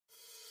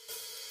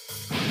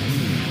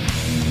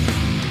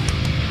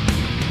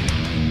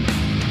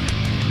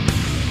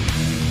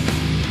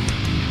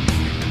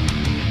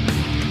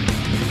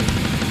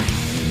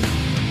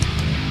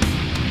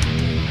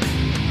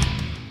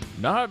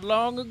Not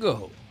long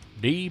ago,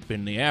 deep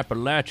in the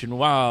Appalachian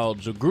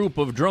wilds, a group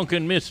of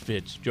drunken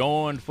misfits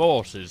joined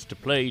forces to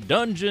play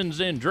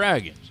Dungeons and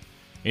Dragons.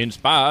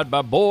 Inspired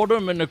by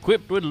boredom and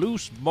equipped with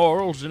loose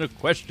morals and a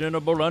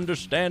questionable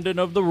understanding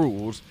of the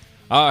rules,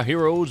 our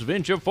heroes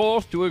venture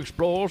forth to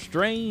explore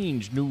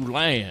strange new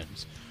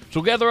lands.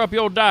 So gather up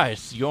your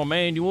dice, your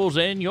manuals,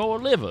 and your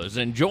livers,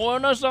 and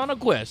join us on a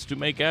quest to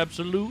make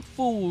absolute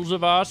fools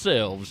of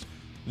ourselves.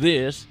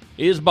 This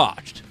is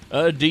Botched,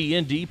 a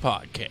D&D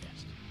podcast.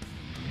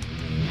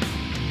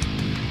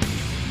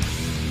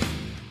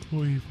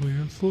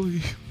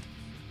 Previously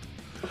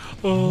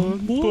on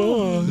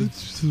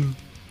Botched.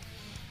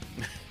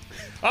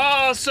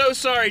 Oh, so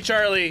sorry,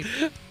 Charlie.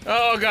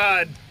 Oh,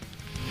 God.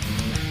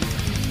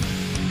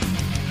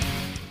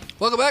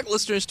 Welcome back,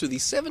 listeners, to the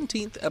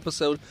 17th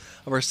episode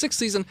of our 6th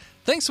season.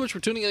 Thanks so much for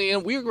tuning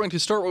in. We are going to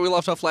start where we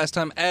left off last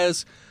time,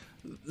 as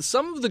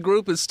some of the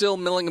group is still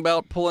milling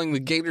about pulling the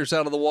gators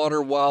out of the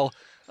water, while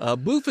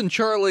Boof and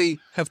Charlie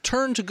have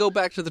turned to go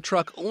back to the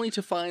truck, only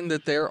to find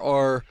that there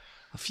are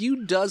a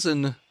few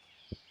dozen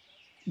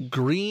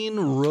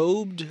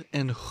green-robed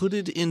and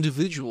hooded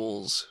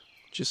individuals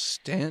just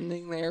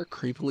standing there,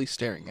 creepily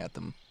staring at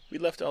them. We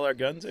left all our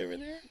guns over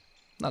there?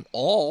 Not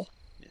all.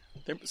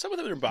 Yeah. Some of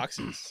them are in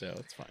boxes, so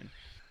it's fine.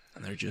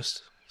 And they're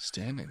just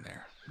standing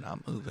there,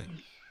 not moving.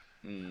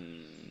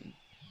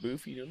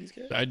 Boof, you know these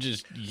guys? I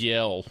just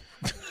yell,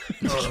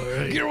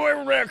 get away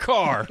from that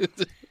car.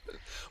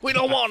 We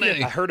don't want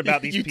any. I heard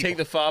about these You people. take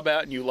the fob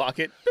out and you lock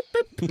it.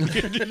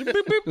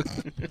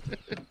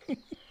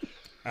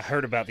 I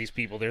heard about these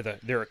people.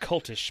 They're a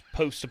cultish,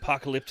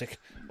 post-apocalyptic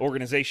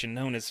organization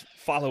known as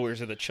Followers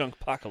of the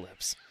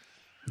Chunkpocalypse.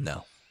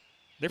 No.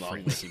 They're Long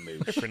friendly. Missy Mooch.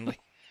 They're friendly.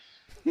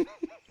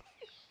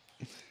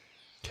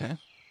 Okay.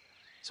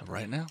 So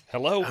right now,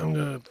 Hello. I'm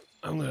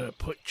gonna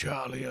put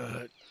Charlie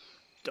on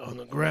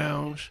the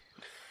ground,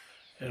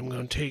 and I'm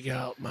gonna take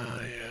out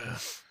my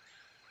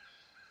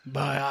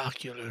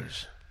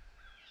binoculars,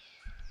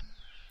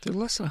 they're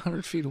less than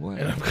 100 feet away.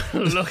 and I'm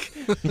gonna look.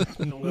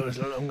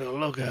 I'm gonna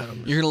look at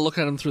them. You're going to look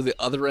at them through the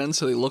other end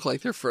so they look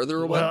like they're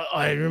further away? Well,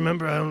 I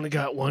remember I only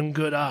got one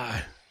good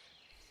eye.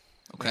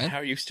 Okay. How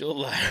are you still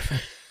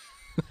alive?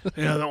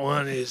 The other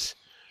one is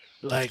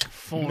like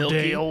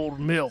 4-day-old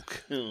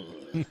milk.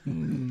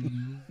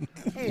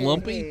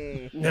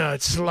 Lumpy? No,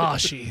 it's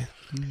sloshy.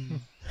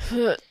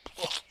 It's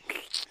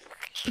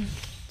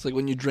like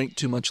when you drink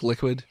too much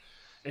liquid.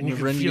 And you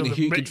Remember, can feel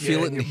you can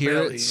feel it and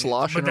hear it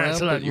sloshing around,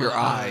 that's like but your my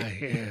eye.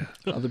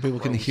 Yeah. Other people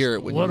can hear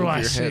it when What you do move I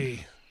your head.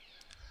 see?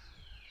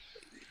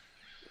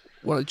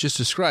 What I just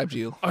described to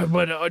you.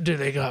 But do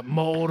they got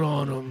mold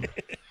on them?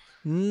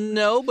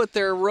 No, but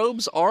their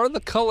robes are the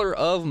color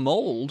of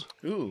mold.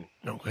 Ooh,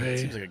 Okay.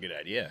 seems like a good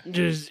idea.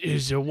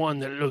 Is there one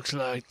that looks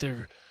like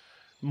they're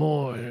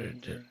more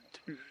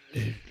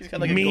He's got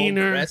like a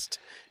meaner, gold crest.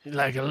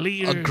 like a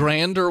leader? A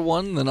grander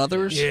one than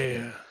others?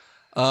 Yeah.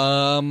 They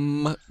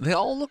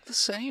all look the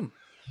same.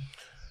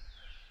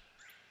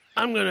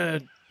 I'm gonna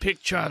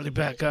pick Charlie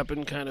back up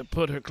and kind of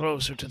put her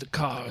closer to the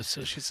car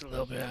so she's a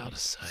little bit out of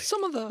sight.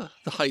 Some of the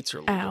heights are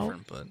a little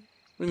different, but what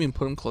do you mean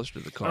put them closer to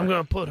the car? I'm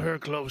gonna put her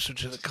closer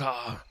to the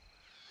car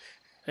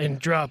and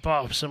drop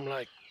off some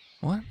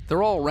What?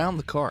 They're all around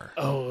the car.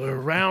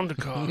 around the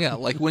car. Yeah,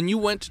 like when you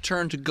went to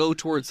turn to go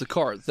towards the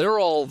car, they're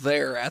all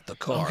there at the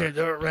car. Okay,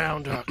 they're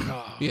around our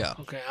car. Yeah.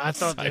 Okay, I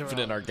thought they were.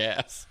 Siphoning our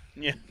gas.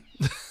 Yeah.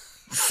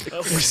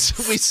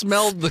 We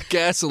smelled the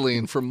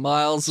gasoline from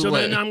miles So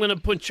away. then I'm gonna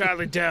put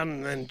Charlie down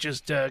and then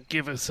just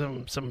give her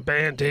some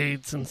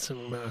Band-Aids and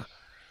some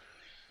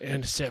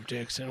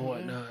antiseptics and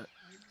whatnot.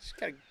 She's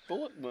got a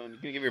bullet wound.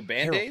 You gonna give her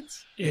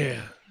Band-Aids?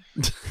 Yeah.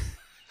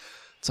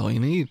 That's all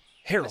you need.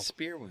 A Harold.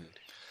 spear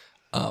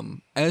wound.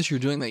 As you're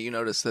doing that, you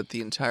notice that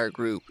the entire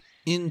group,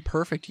 in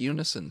perfect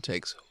unison,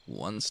 takes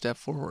one step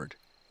forward.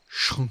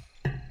 Shoo.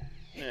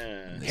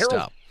 Yeah. They Harold.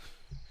 stop.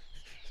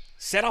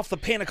 Set off the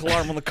panic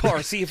alarm on the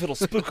car. See if it'll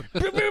spook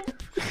them.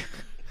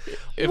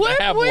 If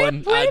I have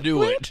one, I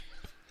do it.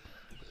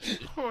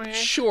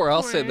 Sure,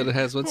 I'll say that it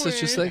has one. So let's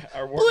just say,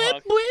 Our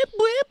warthog.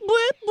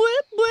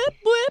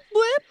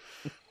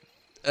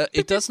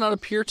 it does not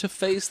appear to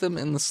phase them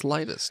in the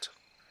slightest.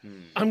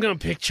 I'm gonna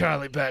pick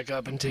Charlie back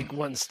up and take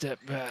one step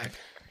back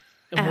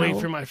and wait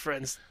for my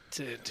friends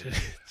to did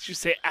you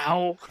say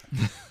ow?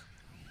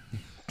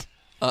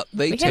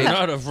 They They're take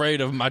not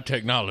afraid of my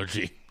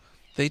technology,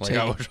 they like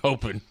I take was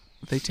hoping.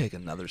 they take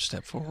another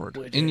step forward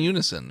Wait, in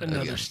unison.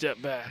 Another again. step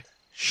back.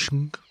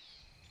 Shunk.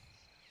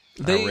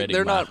 Ready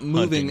They're my not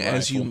moving hunting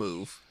as you rifle.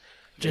 move.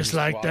 Just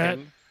like that.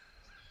 Walking.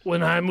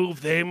 When I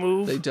move, they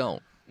move. They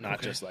don't.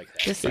 Not just like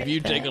that. If you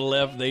take a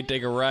left, they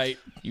take a right.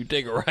 You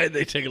take a right,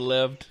 they take a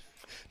left.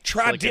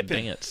 Try It's like a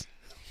dipping. dance.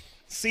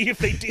 See if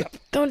they dip.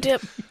 Don't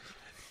dip.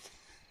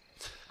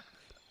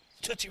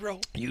 Tootsie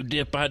Roll. You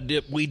dip, I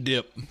dip, we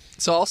dip.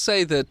 So I'll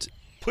say that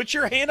Put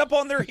your hand up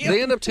on their hip.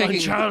 they end up On taking.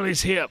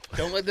 Charlie's hip.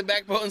 Don't let the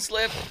backbone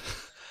slip.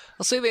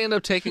 I'll say they end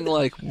up taking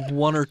like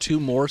one or two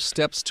more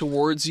steps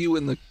towards you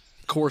in the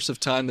course of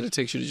time that it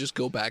takes you to just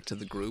go back to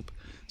the group.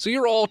 So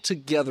you're all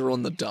together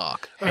on the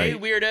dock. Hey,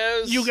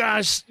 weirdos. You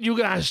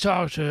guys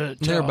talk to.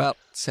 They're about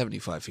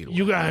 75 feet away.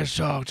 You guys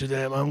talk to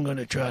them. I'm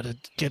gonna try to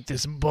get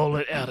this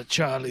bullet out of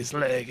Charlie's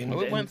leg, and,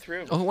 Oh, it went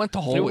through. Oh, it went the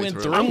whole way went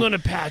through. through. I'm gonna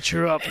patch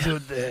her up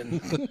good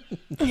then.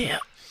 Yeah,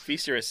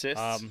 Feaster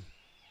assists.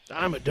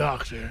 I'm a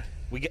doctor.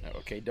 We get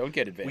Okay, don't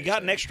get advantage. we got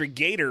an then. extra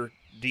gator.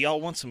 Do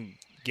y'all want some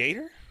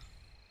gator?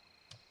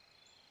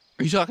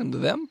 Are you talking to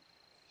them?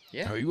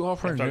 Are you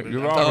offering? Talking to-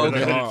 You're I'm talking offering to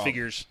the okay. hooded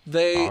figures.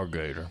 They our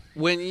gator.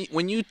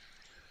 when you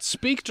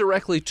speak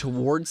directly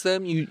towards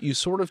them, you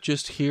sort of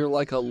just hear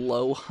like a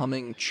low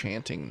humming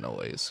chanting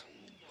noise.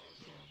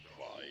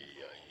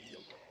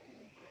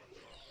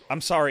 I'm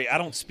sorry, I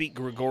don't speak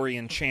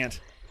Gregorian chant.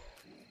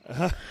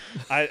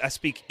 I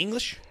speak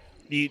English.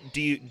 Do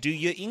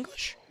you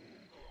English?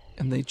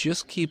 And they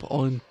just keep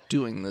on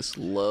doing this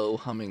low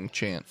humming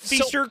chant.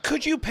 Feaster,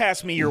 could you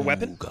pass me your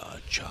weapon?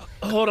 God, Chuck.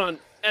 Hold on.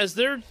 As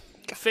they're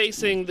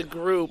facing the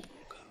group,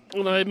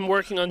 and I'm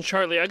working on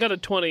Charlie, I got a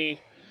 22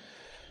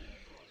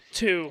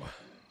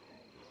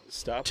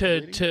 Stop.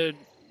 to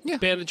Yeah.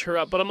 bandage her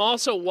up, but I'm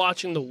also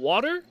watching the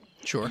water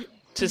Sure.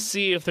 to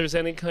see if there's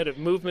any kind of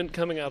movement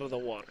coming out of the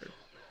water.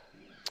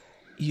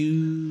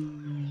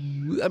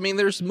 I mean,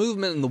 there's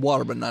movement in the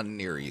water, but not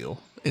near you.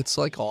 It's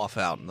like off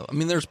out in the. I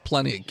mean, there's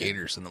plenty of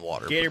gators in the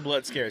water, Gator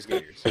blood scares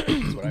gators. That's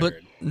what I but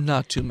heard.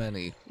 not too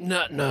many.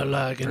 Not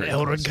like an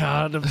elder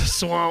god of the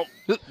swamp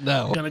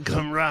No, gonna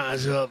come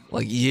rise up.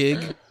 like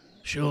Yig.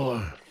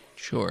 Sure.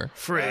 Sure.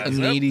 Fred. A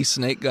needy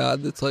snake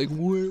god that's like,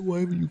 why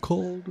were you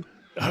called?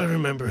 I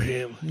remember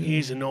him.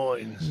 He's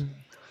annoying.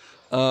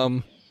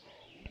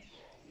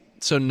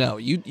 So no,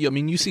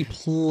 you see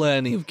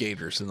plenty of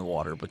gators in the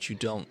water, but you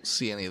don't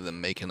see any of them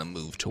making a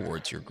move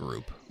towards your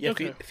group. Yeah,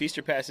 Okay.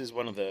 Feaster passes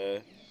one of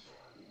the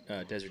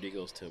Desert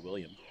Eagles to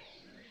William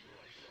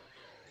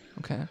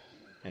Okay.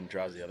 and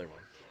draws the other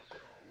one.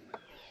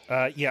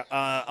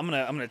 I'm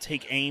gonna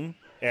take aim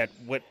at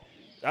what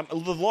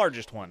the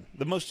largest one,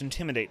 the most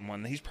intimidating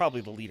one. He's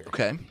probably the leader.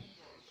 Okay.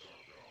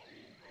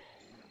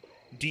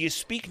 Do you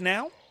speak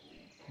now?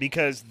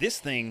 Because this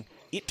thing,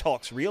 it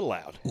talks real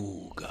loud.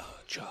 Ooga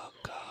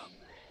chaka.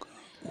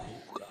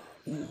 Ooga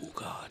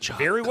ooga chaka.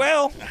 Very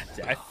well.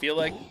 I feel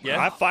like, I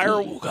yeah. fire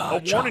a Ooga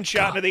warning chaka.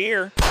 shot into the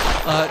air.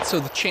 So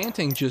the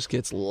chanting just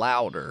gets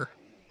louder.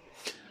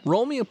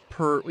 Roll me a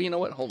You know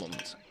what? Hold on.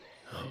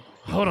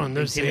 Hold on,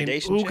 they're saying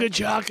Intimidation Ooga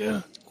check?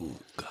 Chaka.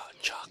 Ooga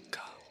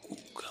chaka.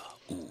 Ooga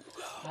ooga.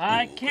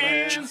 I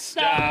can't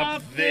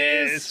stop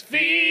this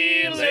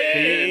feeling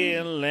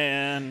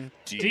Feeling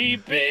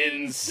deep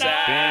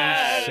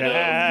inside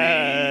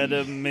inside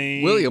of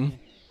me. William,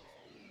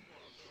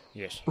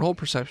 Yes, roll a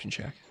perception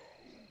check.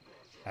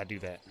 I do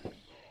that.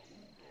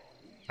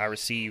 I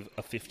receive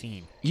a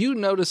 15. You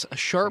notice a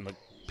sharp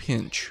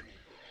pinch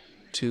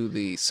to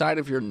the side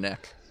of your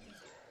neck.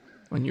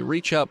 When you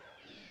reach up,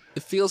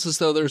 it feels as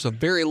though there's a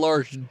very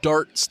large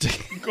dart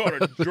sticking.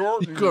 Got a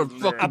dart. You got a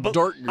fucking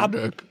dart in your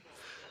neck.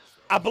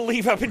 I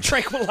believe I've been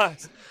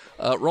tranquilized.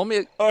 Roll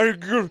me I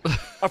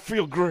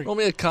feel great.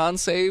 a con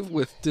save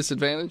with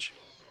disadvantage.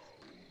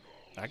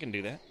 I can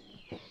do that.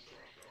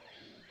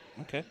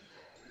 Okay.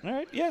 All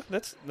right. Yeah,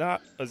 that's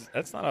not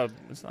a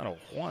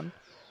 1.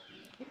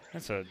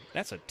 That's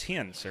a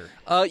 10, sir.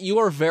 You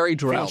are very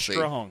drowsy.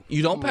 strong.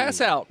 You don't pass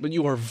out, but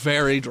you are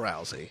very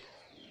drowsy.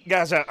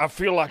 Guys, I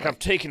feel like I've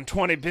taken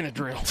 20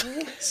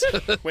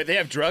 Benadryl. Wait, they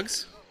have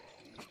drugs?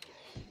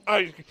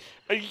 I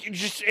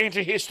just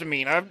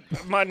antihistamine.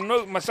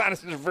 My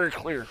sinuses are very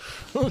clear.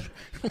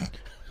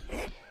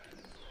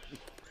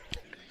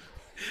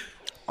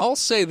 I'll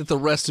say that the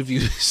rest of you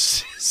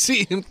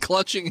see him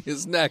clutching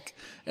his neck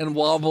and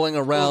wobbling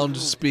around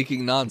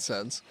speaking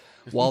nonsense,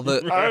 while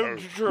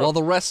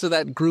the rest of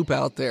that group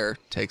out there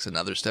takes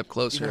another step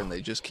closer and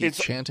they just keep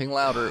chanting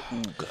louder.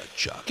 Ooga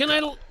chaka.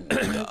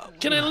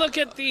 Can I look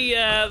at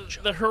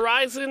the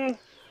horizon,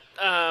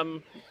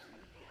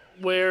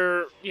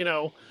 where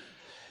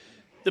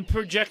the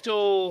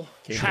projectile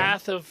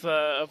path of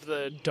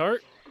the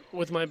dart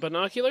with my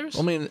binoculars?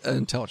 I mean, an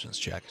intelligence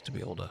check to be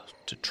able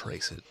to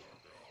trace it.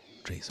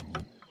 Trace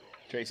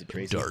a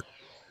Tracy. dart.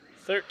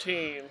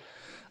 13.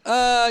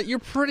 You're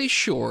pretty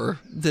sure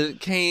that it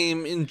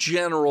came in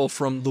general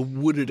from the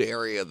wooded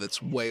area that's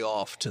way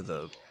off to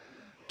the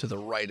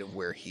right of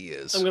where he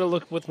is. I'm gonna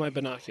look with my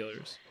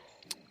binoculars.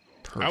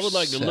 I would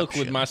like to look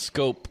with Perception. my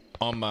scope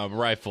on my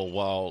rifle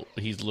while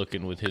he's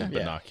looking with his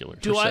binoculars.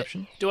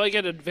 Perception. Do I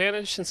get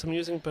advantage since I'm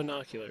using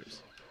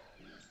binoculars?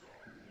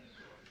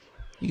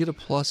 You get a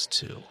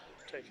 +2.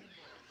 Take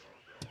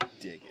it.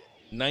 Dig it.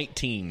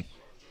 19.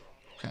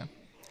 Okay.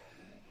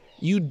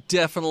 You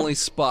definitely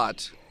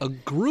spot a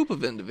group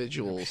of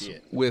individuals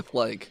shit. with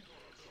like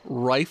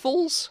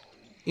rifles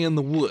in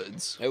the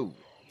woods. Oh,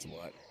 that's a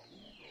lot.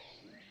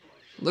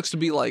 Looks to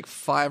be like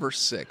 5 or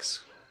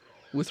 6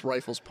 with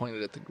rifles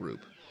pointed at the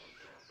group.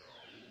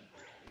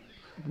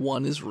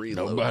 One is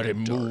reloading. Nobody a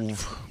dart.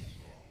 move.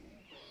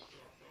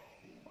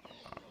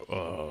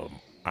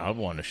 I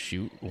want to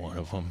shoot one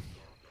of them.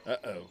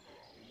 Uh-oh.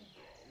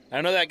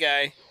 I know that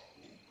guy.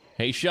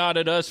 He shot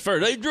at us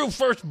first. They drew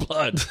first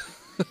blood.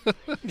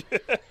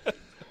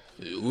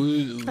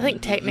 I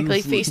think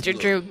technically Feaster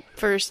drew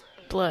first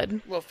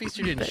blood. Well,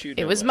 Feaster didn't But shoot.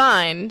 it no was blood.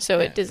 mine, so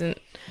it doesn't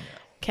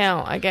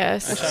count, I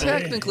guess.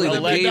 Technically,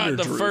 the Well, gator not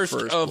the drew first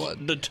of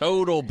blood. the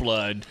total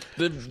blood.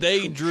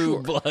 They drew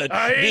blood.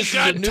 I ain't This is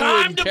got a new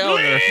time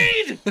encounter.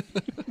 to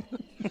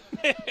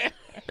bleed.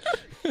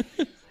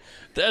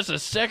 That's a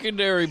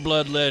secondary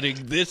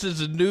bloodletting. This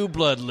is a new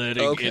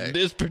bloodletting. Okay. In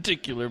this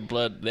particular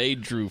blood, they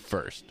drew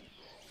first.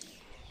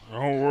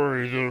 Don't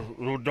worry,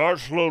 the dart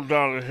slowed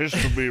down the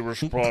histamine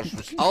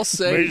response. I'll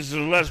say, Means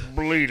there's less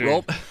bleeding.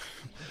 roll,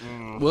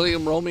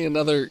 William, roll me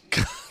another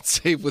con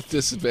save with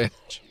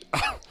disadvantage.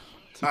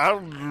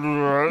 I'll do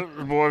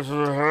that, boys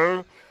of the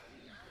herd.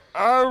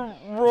 I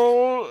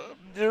roll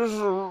this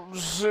a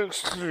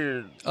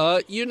 16.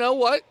 You know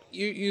what?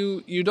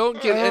 You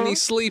don't get any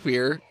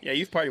sleepier. Yeah,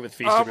 you've partied with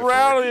Feaster I'm before.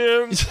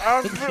 rallying.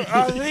 I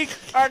think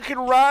I can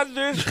ride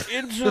this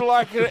into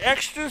like an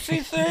ecstasy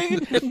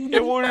thing.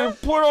 And when you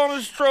put on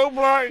a strobe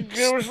light and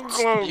give us some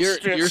glow You're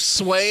sticks.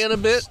 swaying a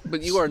bit,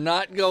 but you are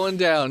not going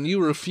down.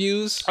 You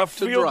refuse I to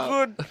feel drop.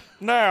 good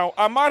now.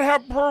 I might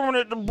have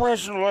permanent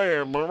depression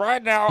later, but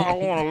right now I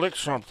want to lick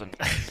something.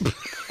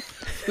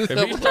 If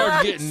he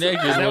starts getting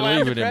naked, that we're why I'm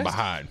leaving him depressed?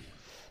 behind.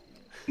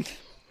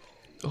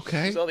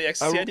 Okay. Is all the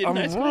ecstasy I did I'm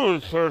nice? really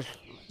thirsty.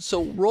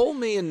 So roll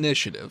me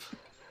initiative.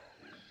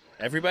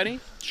 Everybody?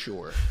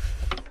 Sure.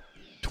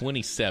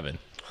 27.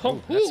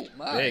 Oh, That's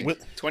my. big.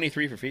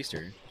 23 for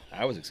Feaster.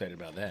 I was excited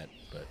about that,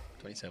 but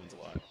 27's a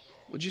lot.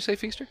 Would you say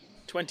Feaster?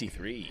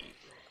 23.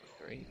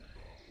 Great.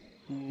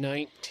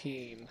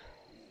 19.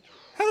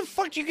 How the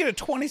fuck do you get a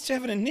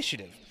 27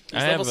 initiative?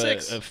 I have level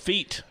 6. a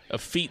feat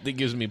that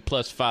gives me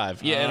 +5.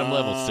 Yeah, and I'm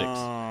level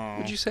 6.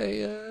 Would you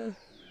say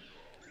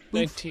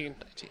 19.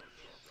 19?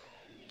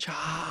 Charlie.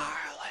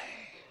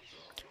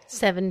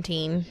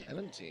 17.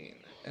 17.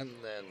 And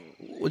then,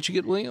 what'd you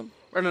get, William?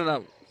 Or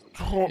no.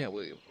 Yeah,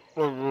 William.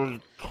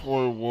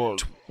 21.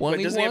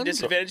 Wait, doesn't he have 21?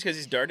 disadvantage because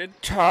he's darted?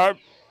 Time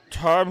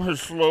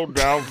has slowed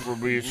down for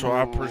me, so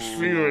I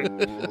pursue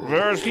it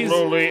very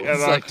slowly, and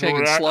It's I like taking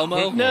correct-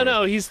 slow-mo?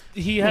 No,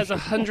 he has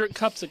 100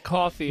 cups of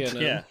coffee in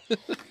him. Yeah.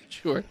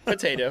 Sure.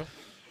 Potato.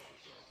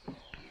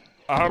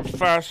 I'm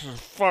fast as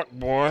fuck,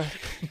 boy.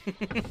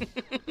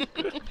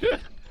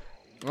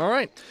 All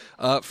right.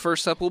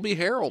 First up will be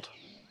Harold.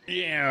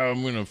 Yeah,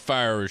 I'm going to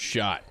fire a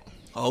shot.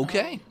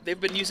 Okay. They've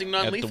been using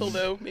non-lethal, At the-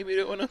 though. Maybe you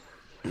don't want to...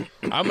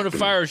 I'm going to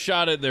fire a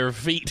shot at their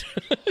feet.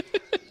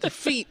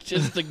 Feet.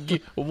 Just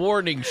a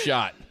warning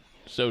shot,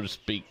 so to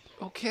speak.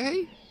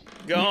 Okay.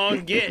 Go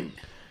on, get.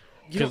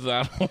 Because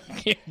I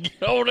don't get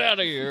on out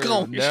of here.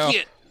 Go now.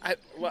 shit.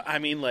 I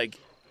mean, like,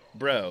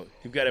 bro,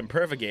 you've got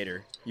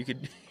Impervigator. You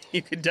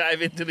could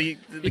dive into the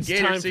It's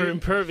gator time suit. for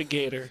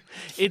Impervigator.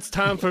 It's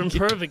time for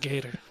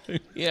Impervigator.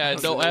 Yeah, I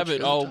don't have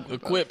it all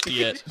equipped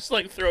yet. Just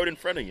like throw it in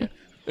front of you.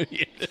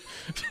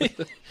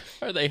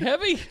 Are they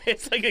heavy?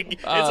 It's like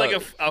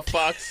a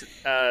fox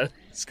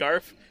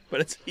scarf,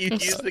 but it's you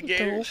use the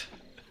gator.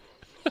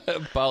 I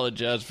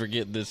apologize for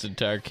getting this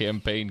entire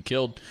campaign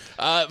killed.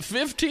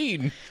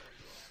 15.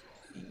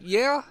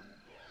 Yeah.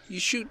 You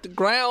shoot the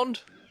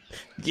ground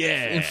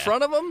Yeah. in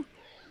front of him.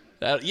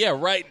 Yeah,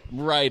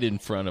 right in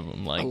front of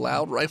him, A like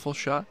loud rifle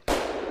shot,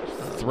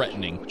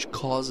 threatening. which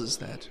causes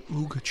that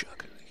ooga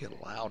chucka to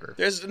get louder.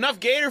 There's enough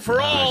gator for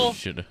all.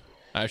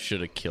 I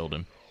should have killed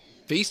him.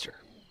 Feaster.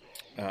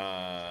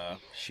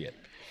 Shit.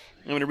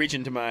 I'm gonna reach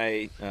into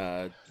my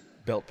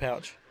belt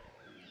pouch.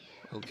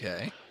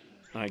 Okay.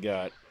 I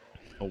got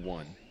a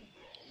 1.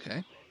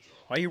 Okay.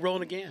 Why are you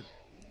rolling again?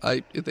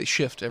 They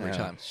shift every Oh,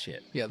 time.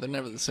 Shit. Yeah, they're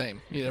never the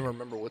same. You never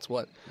remember what's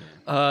what.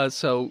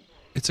 So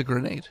it's a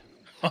grenade.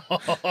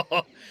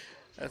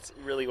 That's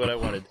really what I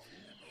wanted.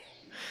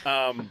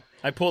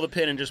 I pull the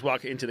pin and just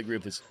walk into the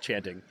group that's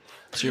chanting.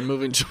 So you're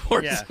moving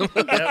towards Yeah. them.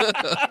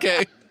 Yep.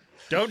 Okay.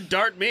 Don't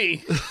dart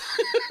me.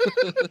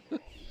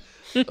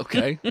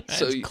 Okay.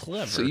 That's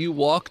clever. So you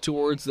walk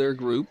towards their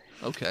group.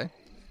 Okay.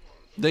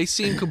 They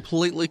seem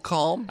completely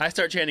calm. I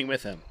start chanting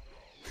with them,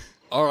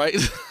 All right.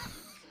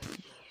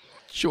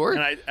 Sure.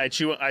 and I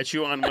chew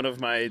on one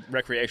of my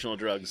recreational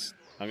drugs.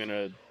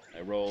 I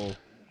roll.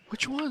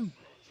 Which one?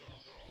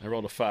 I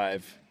rolled a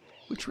 5.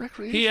 Which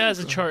recreation? He has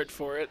a chart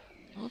for it.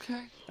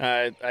 Okay.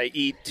 I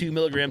eat 2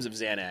 milligrams of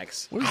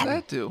Xanax. What does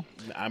that do?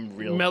 I'm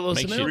real Mellows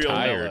Makes him you out. real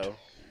tired. mellow.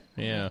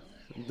 Yeah.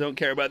 Don't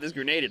care about this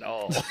grenade at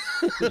all.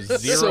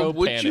 Zero So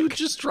would panic. you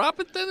just drop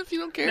it then if you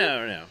don't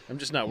care? no. I'm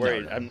just not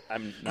worried. I'm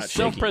not shaky.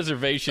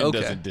 Self-preservation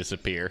Okay. doesn't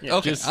disappear.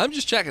 Okay, I'm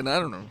just checking. I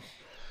don't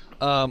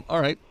know. All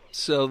right.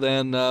 So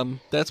then,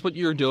 that's what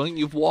you're doing.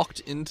 You've walked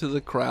into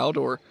the crowd,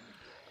 or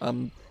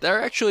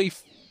they're actually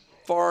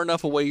far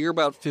enough away. You're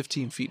about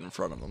 15 feet in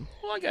front of them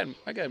Well, I got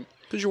him.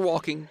 because you're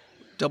walking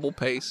double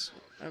pace.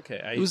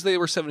 Okay. It was they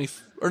were 70,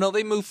 or no,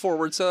 they moved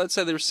forward. So I'd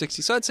say they were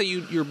 60. So I'd say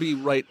you'd be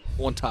right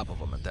on top of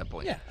them at that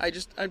point. Yeah. I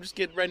just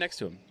get right next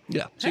to him.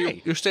 Yeah. So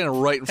Hey. you're standing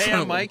right in Hey, front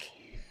I'm of them, Mike.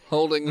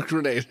 holding a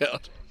grenade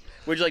out.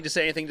 Would you like to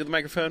say anything to the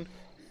microphone?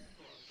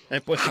 I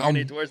push the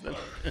grenade towards them.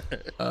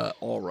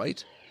 All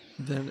right.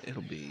 Then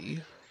it'll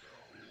be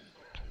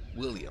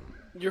William.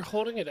 You're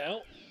holding it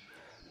out?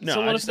 No, So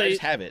what I if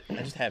just have it. I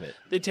just have it.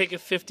 They take a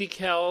 50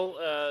 cal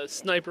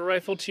sniper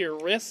rifle to your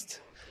wrist,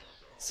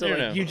 so No, like,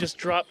 no. you just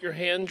drop, your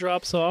hand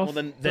drops off. Well,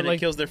 then But, it like,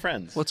 kills their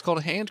friends. What's called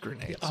a hand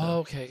grenade. so- Oh,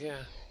 okay, yeah.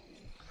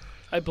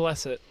 I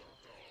bless it.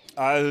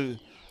 I've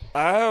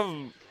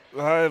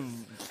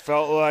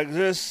felt like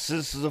this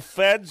since the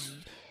feds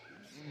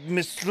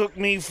mistook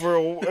me for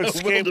an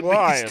escaped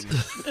lion.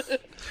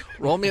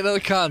 Roll me another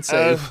con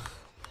save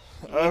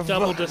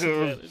Double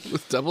disadvantage.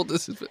 with double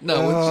disadvantage.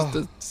 No, with just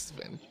a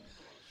disadvantage.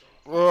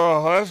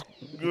 Oh, that's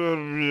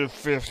gonna be a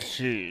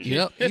 15. You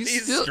know, He's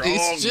he's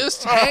strong.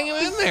 just hanging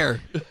in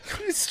there.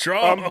 He's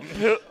strong.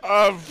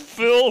 I'm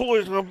filled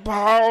with the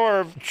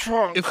power of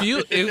Trunk. If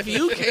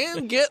you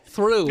can get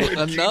through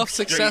enough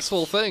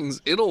successful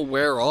things, it'll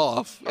wear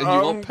off and you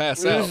won't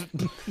pass out.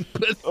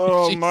 But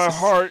Oh, my Jesus.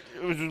 heart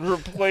was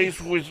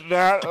replaced with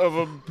that of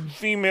a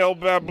female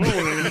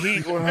baboon in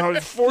heat when I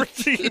was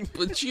 14.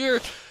 But you're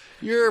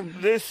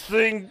This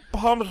thing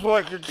pumps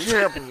like a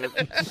champion.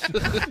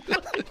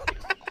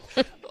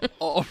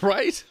 all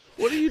right.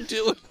 What are you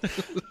doing?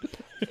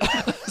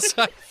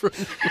 Aside from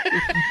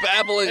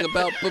babbling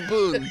about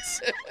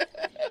baboons.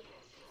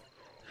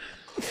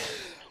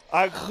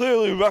 I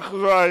clearly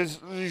recognize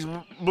these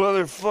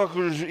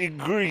motherfuckers in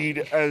greed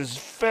as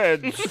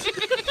feds.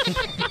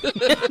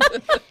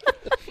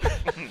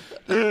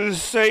 They're the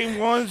same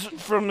ones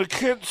from the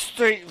Kent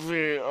State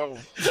video.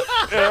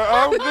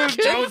 I'm gonna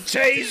Don't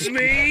chase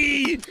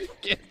me!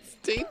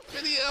 State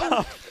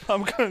video.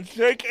 I'm gonna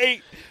take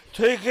aim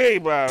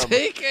at him.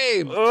 Take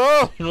aim.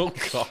 Oh, Oh,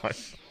 God.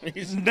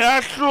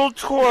 natural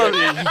 20.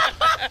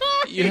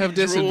 You have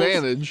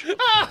disadvantage.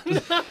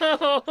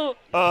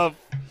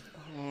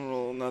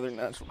 Oh, another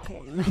natural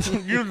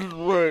 20. You're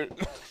right.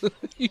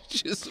 You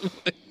just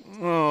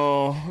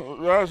Oh,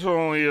 that's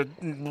only a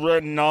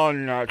red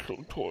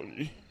non-natural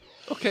 20.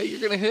 okay.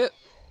 You're gonna hit.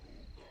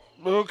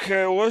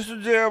 Okay, what's the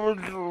damage?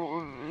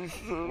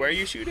 Where are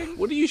you shooting?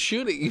 What are you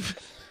shooting?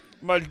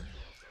 My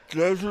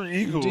Desert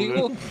Eagle.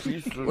 Eagle? that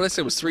piece of- What I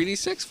say was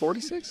 3d6,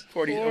 46.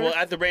 40. Well,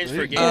 at the range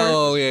for a game.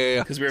 Oh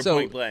yeah. 'Cause we were so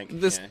point blank,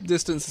 This yeah.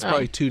 distance is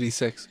probably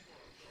 2d6.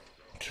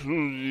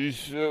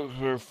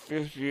 2d6 or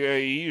 50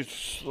 AE,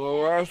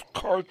 slow ass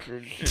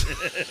cartridge.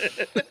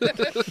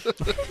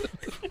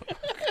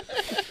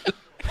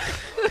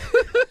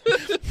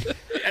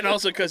 And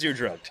also because you're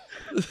drugged.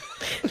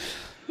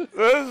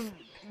 Let's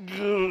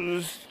do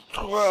this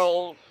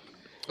 12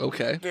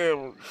 Okay.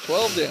 damage.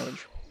 12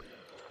 damage.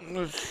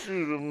 Let's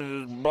shoot him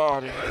in his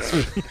body.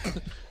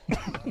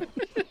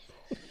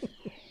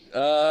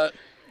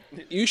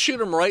 You shoot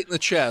him right in the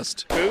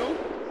chest. Who?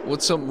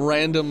 With some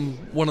random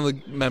one of the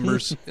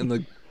members in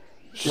the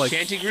like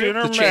Chanting group?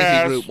 Center the chanting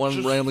mass, group. One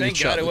just randomly Thank gets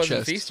shot God it in the wasn't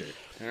chest. Feaster.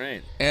 All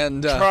right.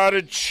 And Try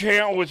to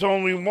chant with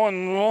only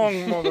one lung,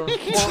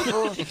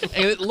 motherfucker.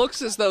 and it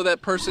looks as though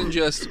that person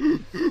just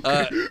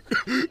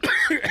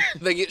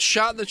they get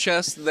shot in the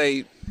chest.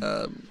 They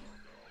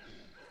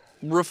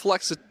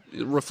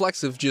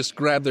reflexive just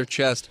grab their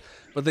chest,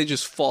 but they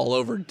just fall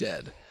over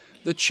dead.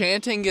 The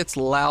chanting gets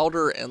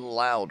louder and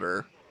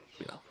louder,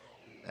 you know,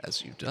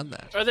 as you've done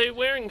that. Are they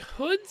wearing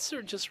hoods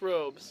or just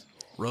robes?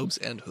 Robes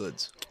and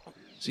hoods,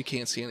 so you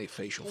can't see any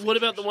facial features. What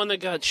about the one that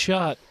got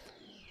shot?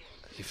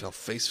 He fell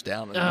face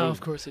down and Oh, moved,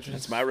 of course it is.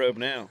 It's my robe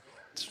now.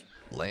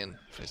 laying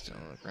face down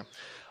on the ground.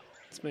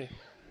 It's me.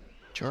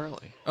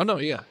 Charlie. Oh no,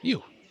 yeah,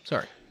 you.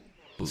 Sorry.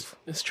 Boof.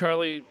 Is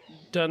Charlie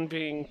done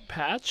being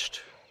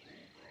patched?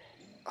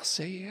 I'll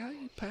say yeah.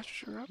 You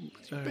patched her up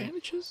with your All right.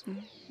 bandages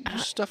and you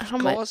stuffed how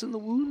much- gauze in the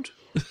wound.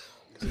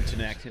 It's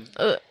enacted.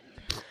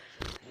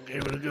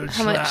 Give it a good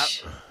How slap.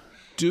 much?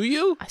 Do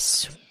you?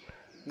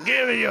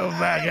 Give it your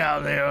back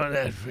out there on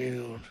that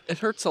field. It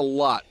hurts a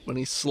lot when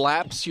he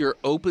slaps your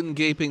open,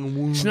 gaping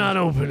wound. It's not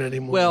open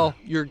anymore. Well,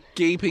 your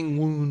gaping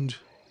wound.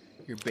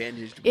 You're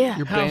bandaged. Yeah.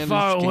 Your how bandaged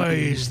far gaping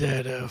away wound. is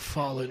that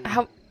fallen?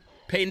 How?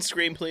 Pain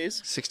scream,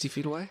 please. 60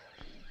 feet away?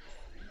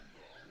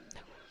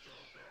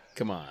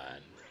 Come on.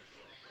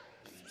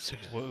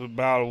 What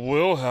about a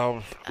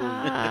Wilhelm?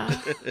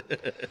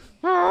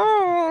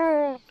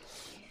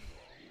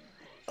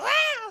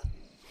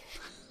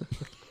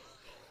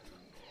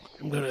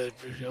 I'm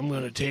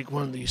gonna take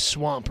one of these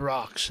swamp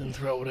rocks and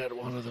throw it at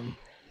one of them.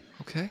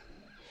 Okay.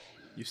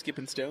 You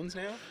skipping stones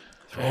now?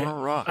 Throwing a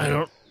rock.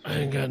 I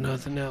ain't got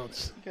nothing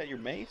else. You got your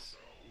mace?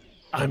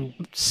 I'm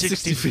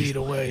 60 feet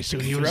away, so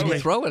he was. You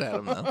throw it at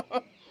him, though.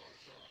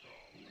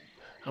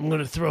 I'm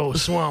gonna throw a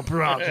swamp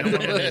rock at one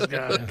of these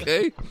guys.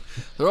 Okay.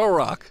 Throw a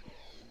rock.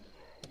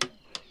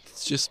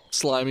 It's just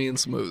slimy and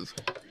smooth.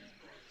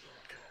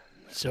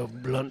 So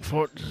blunt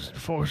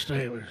force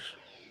damage.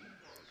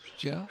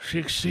 Yeah.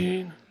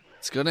 16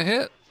 It's going to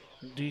hit.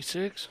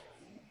 D6.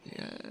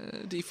 Yeah,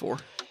 D4.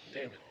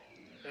 Damn it.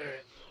 All right.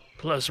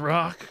 Plus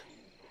rock,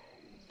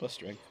 Plus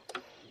strength.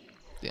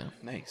 Yeah.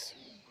 Nice.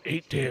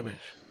 8 damage.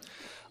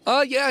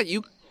 Yeah,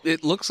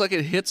 it looks like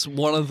it hits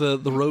one of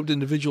the robed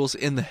individuals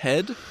in the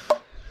head.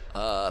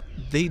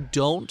 They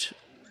don't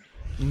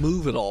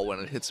move at all when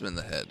it hits them in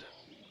the head.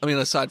 I mean,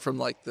 aside from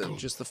like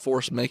just the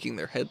force making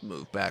their head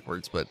move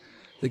backwards, but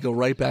they go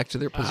right back to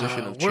their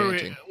position of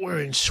chanting. We're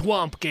in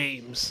swamp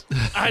games.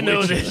 I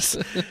know this.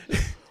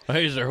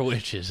 These are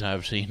witches.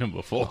 I've seen them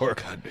before.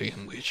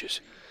 Goddamn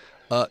witches.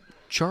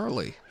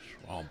 Charlie,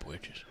 Swamp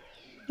witches.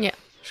 Yeah.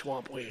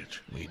 Swamp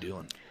witch. what are you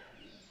doing?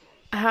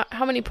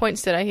 How many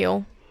points did I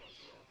heal?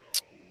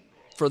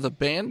 For the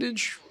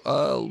bandage,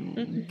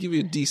 give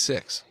you a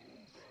D6.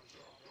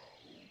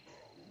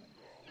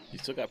 You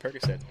still got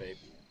Percocets, babe.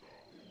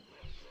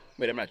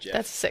 Wait, I'm not Jeff.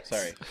 That's 6.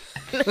 Sorry.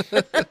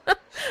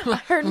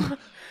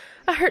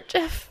 I heard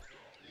Jeff.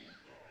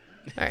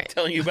 All right.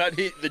 Telling you about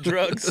the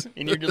drugs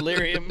in your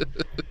delirium.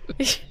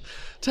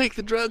 Take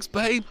the drugs,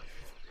 babe.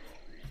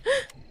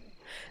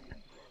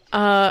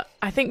 I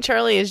think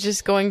Charlie is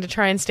just going to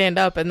try and stand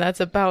up, and that's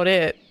about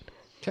it.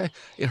 Okay.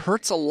 It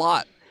hurts a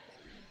lot,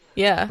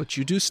 Yeah. but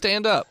you do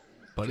stand up.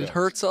 But it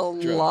hurts a I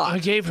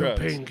lot. gave her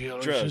Drugs.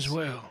 painkillers Drugs. as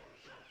well.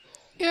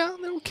 Yeah,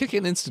 they don't kick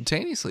in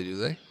instantaneously, do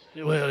they?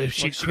 Well, if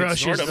she Once you can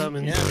crushes snort 'em, them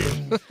and,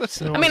 yeah. and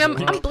snores I mean, I'm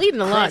them up.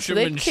 bleeding a lot, Crush so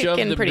them they and kick shove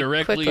in them pretty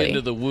directly quickly.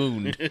 into the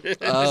wound.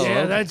 Oh,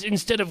 Yeah, that's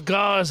instead of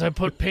gauze, I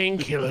put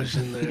painkillers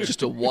in there.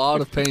 just a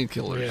wad of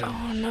painkillers.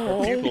 Yeah. Oh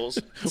no! Pupils.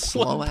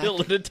 Slow One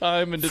pill at a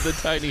time into the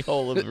tiny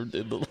hole in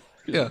the.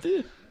 Yeah.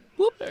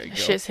 There you go.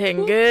 Shit's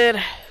hitting good.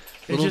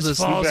 It Little just does-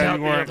 falls Too bad out you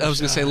the weren't- other I was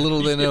going to say, side.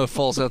 little they know it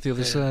falls out the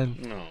other side.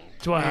 No.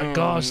 That's why I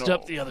gauzed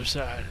up the other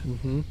side.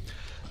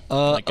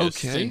 Like a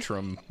Okay.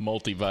 Centrum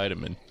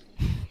multivitamin.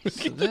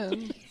 So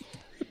then,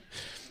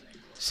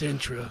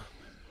 Centra.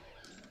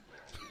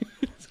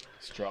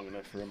 Strong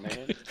enough for a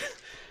man.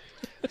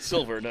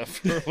 Silver enough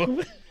for a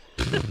woman.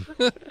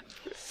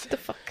 What the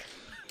fuck?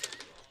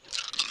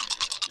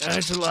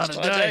 That's a lot of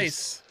Oh,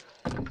 dice.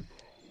 dice.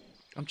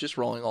 I'm just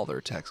rolling all their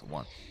attacks at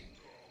once.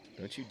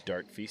 Don't you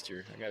dart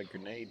feaster. I got a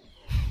grenade.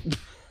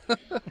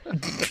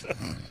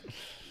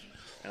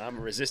 And I'm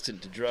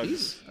resistant to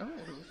drugs.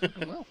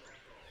 Well.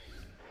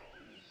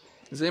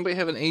 Does anybody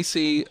have an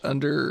AC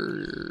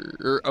under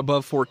or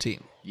above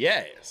 14?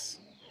 Yes.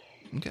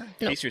 Okay.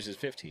 Feasters is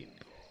 15.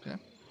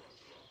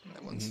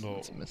 That one's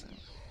missing.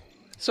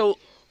 So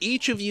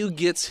each of you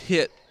gets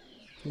hit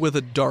with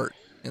a dart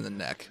in the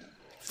neck.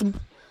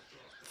 Thump,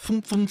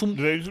 thump, thump, thump.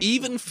 They-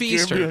 Even Give me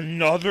Feaster.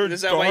 another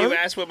Is that why you dart?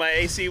 asked what my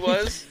AC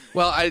was?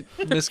 Well, I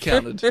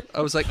miscounted.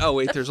 I was like, oh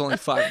wait, there's only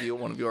 5 of you.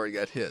 One of you already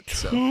got hit.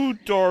 So 2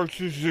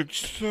 darts is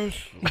excessive.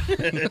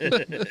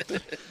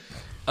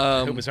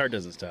 I hope his heart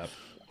doesn't stop.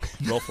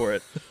 Roll for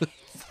it.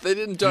 they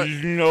didn't dart.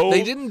 Did you know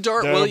They didn't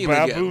dart that William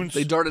again. baboons-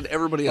 They darted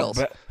everybody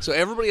else. So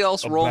everybody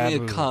else roll me a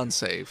baboon. con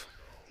save.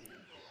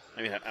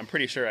 I mean, I'm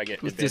pretty sure I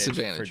get With advantage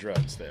disadvantage. for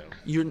drugs, though.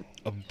 You're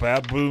A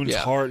baboon's Yeah.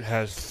 heart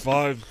has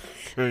 5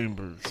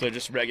 chambers. So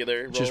just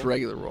regular roll? just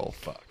regular roll.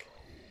 Fuck.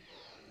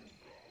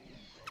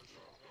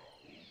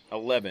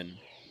 11.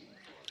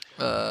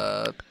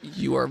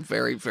 You are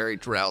very, very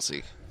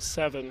drowsy.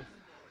 7.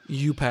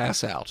 You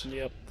pass out.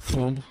 Yep.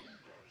 Thump.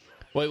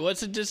 Wait,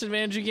 what's the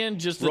disadvantage again?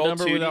 Just the Roll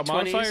number 2 without D20s?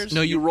 modifiers?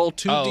 No, you roll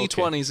 2 Oh, okay.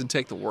 d20s and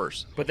take the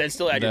worst. But then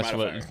still add your That's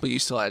what- modifier. But you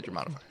still add your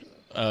modifier.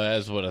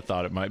 That's what I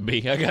thought it might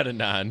be. I got a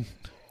 9.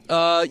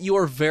 You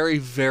are very,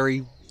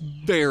 very,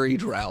 very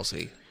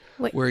drowsy.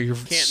 Wait. Where you're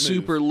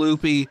super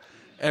loopy.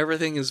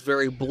 Everything is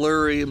very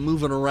blurry and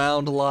moving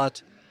around a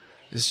lot.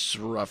 It's just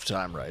a rough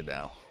time right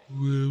now.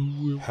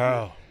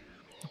 How?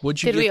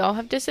 What'd you Did we get? all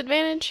have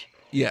disadvantage?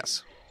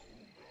 Yes.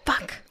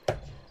 Fuck.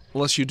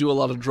 Unless you do a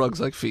lot of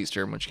drugs like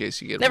Feaster, in which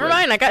case you get Never red.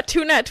 mind. I got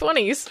 2 nat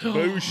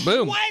 20s.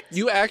 Boom. What?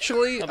 You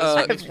actually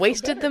I've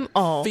wasted them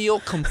all. feel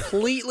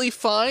completely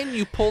fine.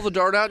 You pull the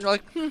dart out and you're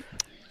like,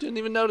 didn't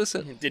even notice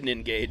it. Didn't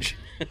engage.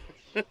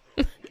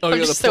 Oh, I'm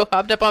yeah, just the so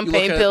hopped up on you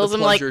look pain at it, pills. the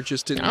I'm like, plunger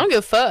just didn't, I don't give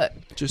a fuck.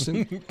 just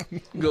didn't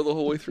go the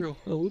whole way through.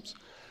 Oh, whoops.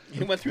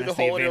 You went through That's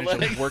the hole in your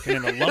advantage leg. of working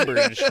in the lumber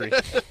industry.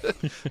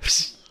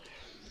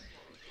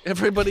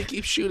 Everybody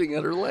keeps shooting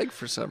at her leg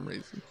for some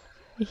reason.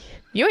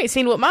 You ain't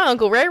seen what my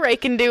Uncle Ray Ray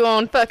can do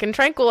on fucking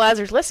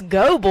tranquilizers. Let's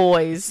go,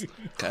 boys.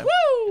 Okay.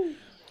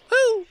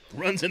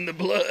 Runs in the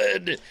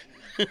blood.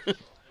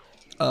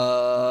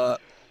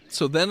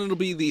 So then it'll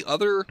be the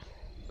other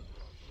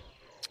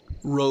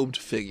robed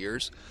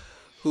figures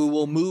who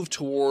will move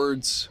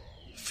towards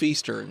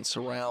Feaster and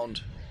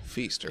surround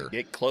Feaster.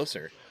 Get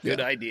closer. Good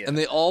Yeah. idea. And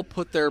they're all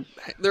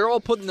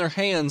putting their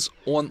hands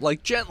on,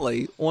 like,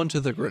 gently onto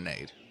the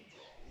grenade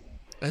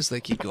as they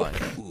keep going.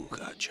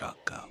 Ooga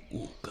chaka,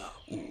 ooga,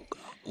 ooga,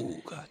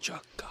 ooga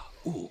chaka,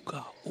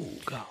 ooga,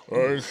 ooga.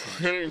 I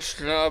can't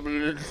stop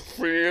this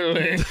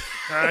feeling.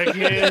 I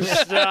can't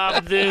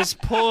stop this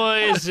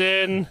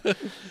poison.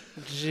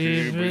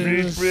 Deep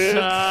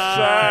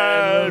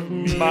inside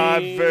me. my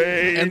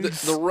veins. And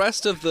the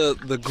rest of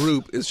the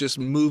group is just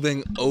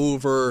moving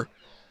over.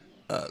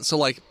 So,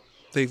 like,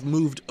 they've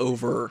moved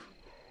over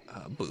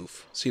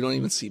Boof. So you don't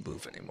even see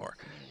Boof anymore.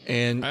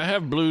 And I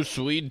have blue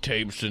Swede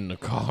tapes in the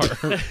car.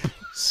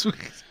 so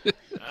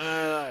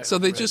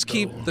they just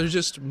they're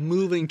just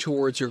moving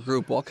towards your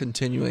group while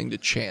continuing to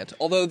chant.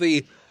 Although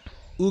the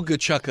Ooga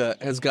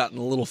Chukka has gotten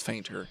a little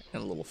fainter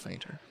and a little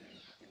fainter.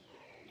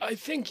 I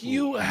think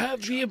you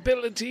have the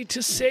ability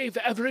to save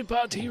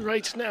everybody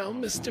right now,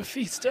 Mr.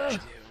 Feaster.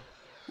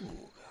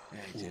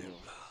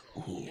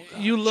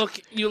 You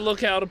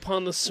look out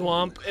upon the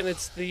swamp, and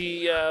it's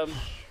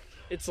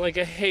it's like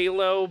a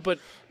halo, but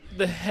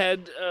the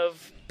head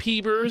of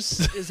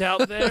Peebers is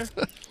out there.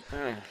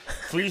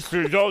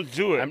 Feaster, don't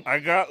do it. I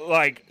got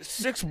like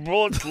 6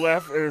 bullets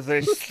left, and if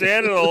they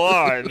stand in a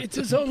line, It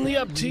is only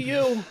up to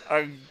you.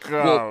 I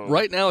go. Well,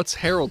 right now it's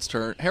Harold's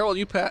turn. Harold,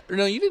 you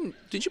no, you didn't.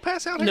 Did you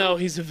pass out? Harold? No,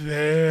 he's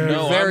very.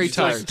 No, very I'm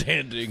still tired.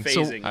 standing.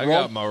 Phasing. I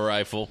got my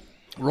rifle.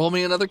 Roll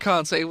me another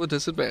con save with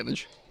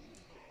disadvantage.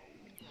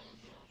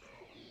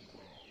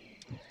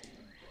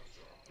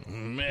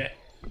 Meh.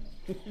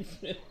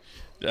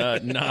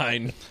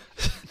 9.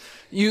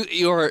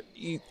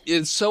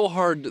 It's so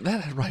hard.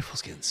 That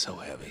rifle's getting so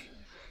heavy.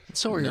 And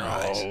so are your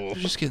eyes. They're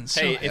just getting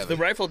so Hey, heavy. if the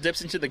rifle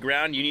dips into the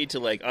ground, you need to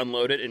like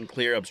unload it and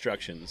clear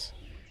obstructions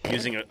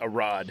using a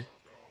rod.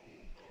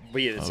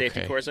 But yeah, the safety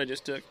Okay. course I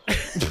just took.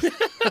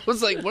 I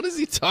was like, what is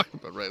he talking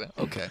about right now?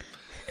 Okay.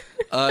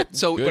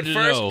 So, Good But to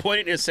first, know.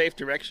 point in a safe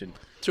direction.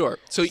 sure.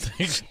 So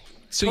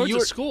Towards you're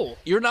the school.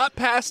 you're not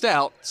passed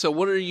out. So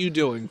what are you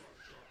doing?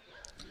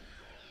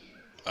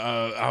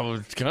 I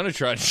was gonna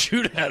try to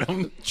shoot at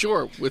him.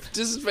 Sure, with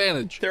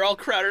disadvantage. They're all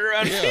crowded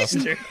around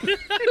Feaster.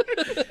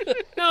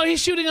 No,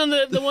 he's shooting on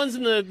the ones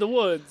in the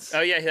woods. Oh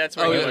yeah, that's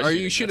where Oh, he yeah. was Are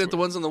you shooting That's at the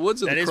ones in the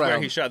woods or That the is crowd? where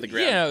he shot the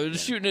ground. Yeah, I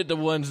was shooting at the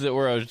ones that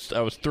were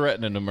I was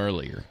threatening them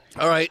earlier.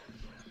 All right.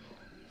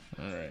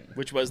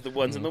 Which was the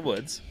ones in the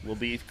woods. We'll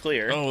be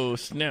clear. Oh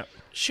snap!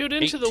 Shoot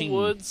into 18. the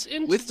woods.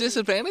 With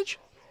disadvantage?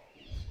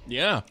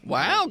 Yeah,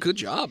 Wow, good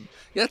job.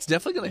 Yeah, it's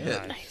definitely going to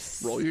hit.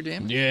 Nice. Roll your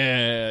damage.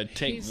 yeah.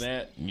 Take He's-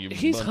 that. You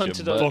He's bunch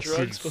hunted of on bucks.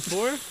 drugs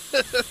before.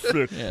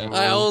 Yeah.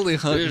 I only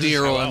hunt This is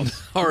deer how on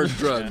hard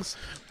drugs.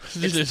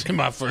 This is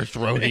my first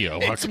rodeo.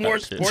 It's more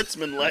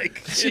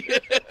sportsman-like. Because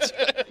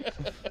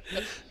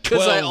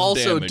I 12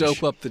 also damage.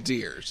 dope up the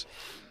deers.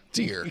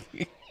 Deer.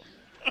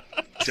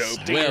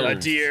 Dope. Well, A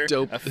deer.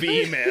 dope. A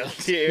female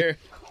deer.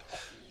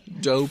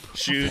 Dope.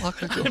 Shoot.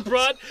 Fuck, I I go-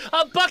 brought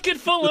a bucket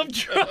full of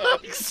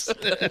drugs.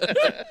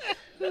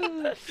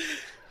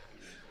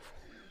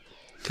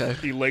 Okay.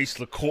 He laced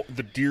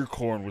the deer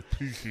corn with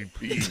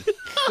PCP.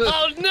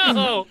 Oh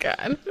no!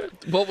 God.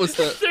 What was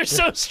the... They're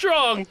so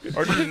strong.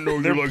 I didn't know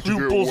their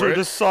pupils are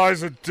the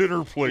size of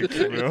dinner plates,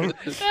 you know?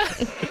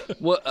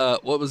 What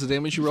was the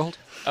damage you rolled?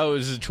 Oh, it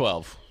was a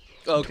 12.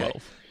 Okay.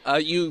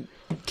 12. You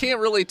can't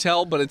really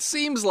tell, but it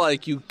seems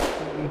like you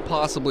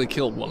possibly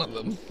killed one of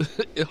them.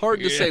 Hard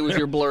to say with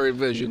your blurry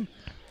vision.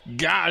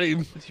 Got him.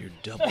 With your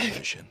double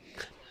vision.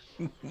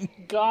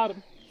 Got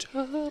him.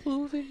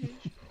 Double vision.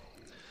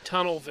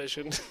 Tunnel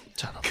vision.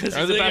 Tunnel. Because I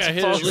he's think about I to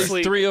hit fall at least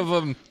asleep. 3 of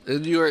them.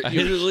 And you're I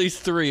hit at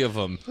least 3 of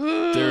them.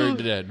 They're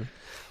dead.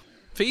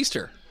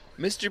 Feaster.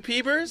 Mr.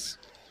 Peebers?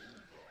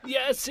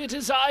 Yes, it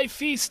is I,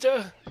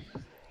 Feaster.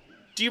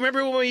 Do you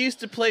remember when we used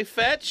to play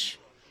fetch?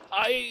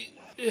 I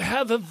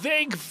have a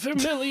vague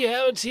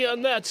familiarity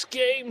on that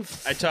game.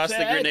 I tossed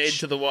the grenade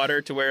to the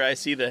water to where I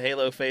see the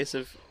halo face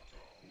of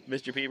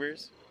Mr.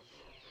 Peebers.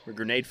 We're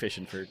grenade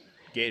fishing for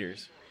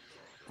gators.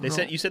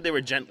 You said they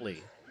were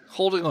gently.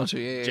 Holding on to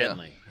you. Yeah.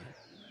 Gently.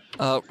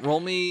 Roll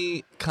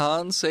me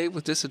con save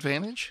with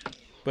disadvantage.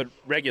 But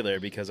regular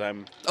because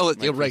I'm Oh,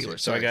 Mike regular. Feaster.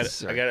 So I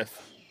Sorry. got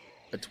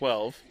a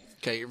 12.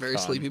 Okay, you're a very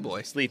sleepy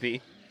boy.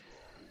 Sleepy.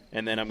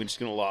 And then I'm just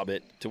going to lob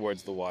it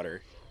towards the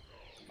water.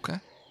 Okay.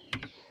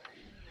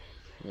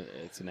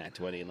 It's a nat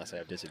 20 unless I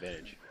have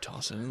disadvantage.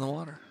 Toss it in the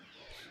water.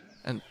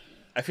 And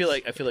I feel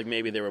like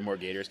maybe there were more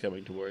gators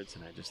coming towards,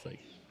 and I just like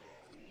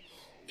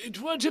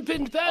It would have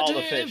been All better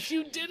the fish. if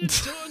you did it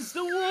towards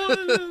the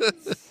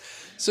woods.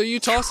 so you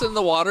toss it in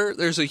the water.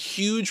 There's a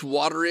huge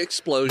watery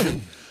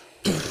explosion.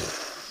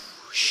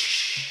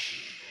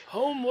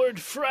 Homeward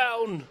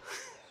frown.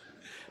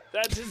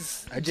 That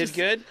is. I did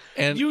good.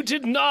 And You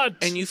did not.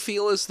 and you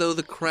feel as though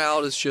the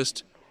crowd is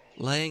just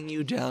laying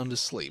you down to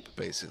sleep,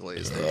 basically,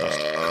 as they just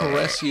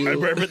caress I you.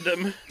 remembered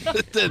them.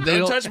 they Don't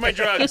don't touch my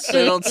drugs.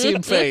 they don't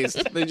seem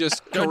phased. They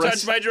just Don't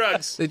caress touch my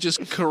drugs. they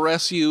just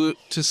caress you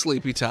to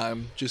sleepy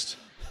time. Just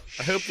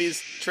I hope these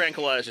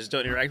tranquilizers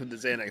don't interact with the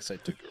Xanax I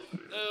took.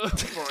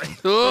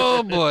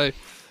 oh boy.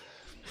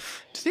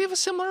 Did they have a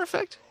similar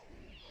effect?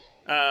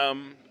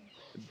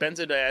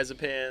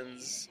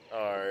 Benzodiazepines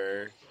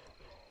are.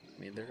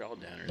 I mean, they're all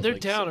downers. They're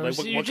downers.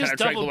 What, You what kind just of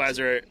double-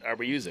 tranquilizer are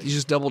we using? You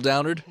just double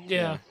downed?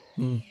 Yeah.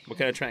 What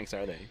kind of tranks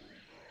are they?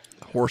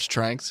 Horse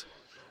tranks.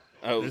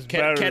 Oh, It's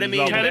better than ketamine.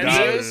 double Ketamine?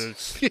 down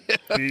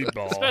and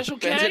speedball. Special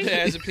K.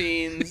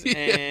 Benzodiazepines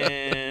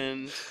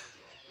and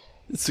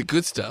It's the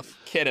good stuff.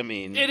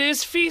 ketamine. It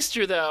is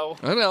Feaster, though.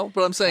 I know,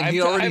 but I'm saying I've he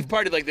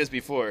partied like this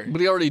before.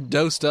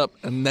 dosed up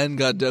and then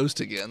got dosed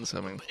again. So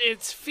I mean,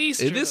 It's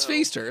Feaster. it is though.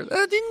 Feaster.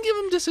 That didn't give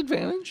him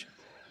disadvantage.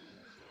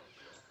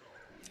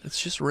 It's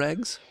just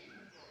regs.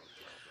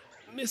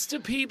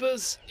 Mr.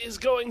 Peebers is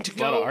going to A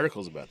lot of go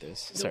articles about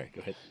this. Sorry,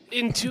 go ahead.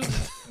 into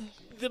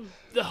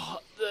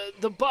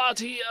the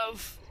body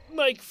of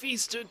Mike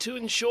Feaster to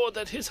ensure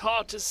that his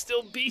heart is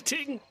still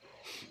beating.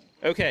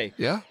 Okay.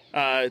 Yeah.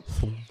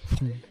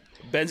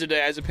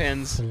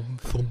 Benzodiazepines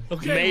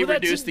Okay, may well,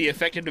 that's reduce the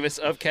effectiveness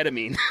of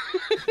ketamine.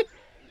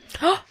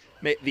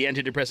 the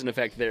antidepressant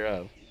effect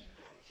thereof.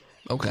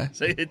 Okay.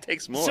 So it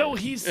takes more. So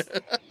he's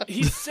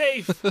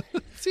safe.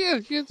 So yeah,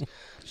 you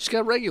just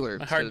got regular.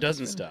 My heart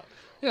doesn't stop.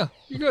 Yeah,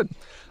 you're good.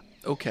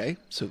 Okay,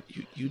 so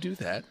you do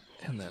that,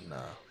 and then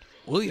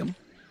William,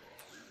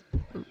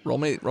 roll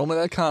me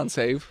that con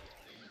save.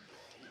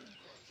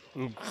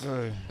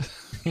 Okay.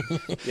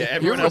 Yeah,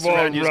 everyone else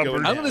around you is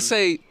going I'm going to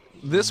say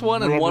this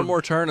one and one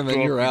more turn, and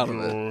then you're out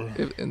of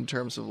it. In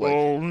terms of like,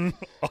 Oh,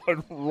 I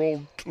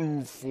rolled 2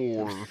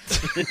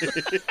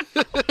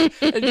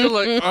 4s. and you're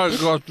like, I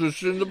got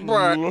this in the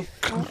back.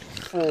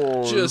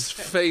 4. Just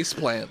face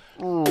plant.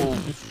 4.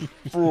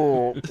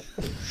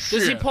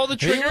 Does he pull the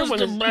trigger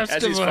when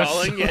as he's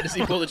falling. Yeah, does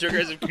he pull the trigger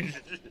as he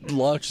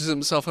Launches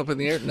himself up in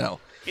the air. No.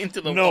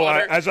 into the No,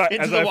 water? as I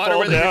water fall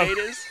where the down.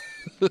 grenade is?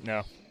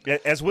 No. Yeah,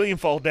 as William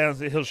falls down,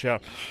 he'll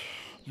shout,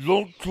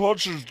 Don't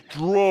touch his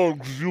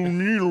drugs. You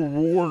need a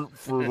warrant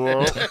for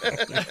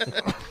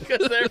that.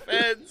 Because they're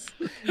feds.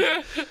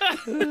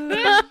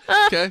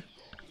 Okay.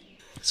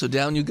 So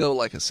down you go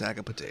like a sack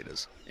of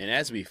potatoes. And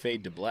as we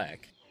fade to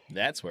black,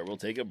 that's where we'll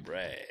take a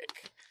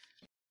break.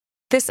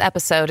 This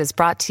episode is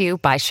brought to you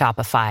by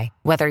Shopify.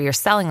 Whether you're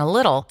selling a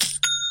little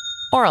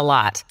or a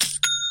lot,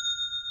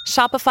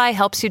 Shopify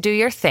helps you do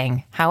your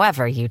thing,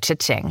 however you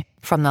cha-ching.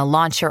 From the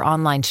launch your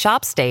online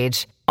shop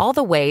stage, all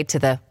the way to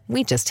the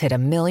we just hit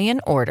 1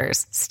 million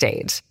orders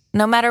stage.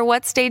 No matter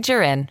what stage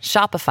you're in,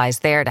 Shopify's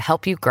there to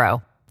help you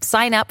grow.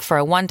 Sign up for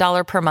a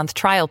 $1 per month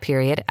trial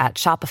period at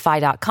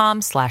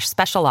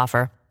shopify.com/special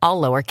offer,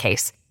 all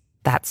lowercase.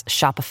 That's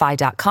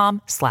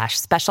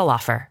shopify.com/special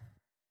offer.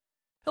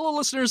 Hello,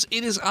 listeners.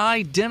 It is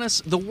I,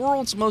 Dennis, the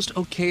world's most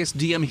okayest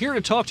DM, here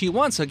to talk to you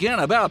once again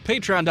about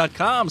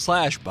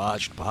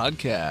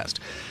patreon.com/botchedpodcast.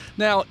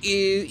 Now,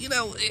 you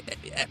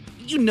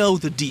know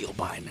the deal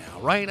by now,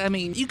 right? I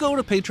mean, you go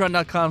to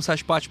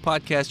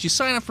patreon.com/botchedpodcast, you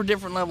sign up for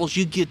different levels,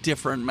 you get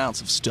different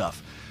amounts of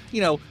stuff.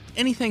 You know,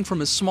 anything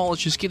from as small as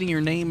just getting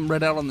your name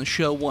read out on the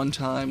show one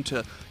time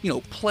to,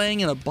 playing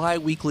in a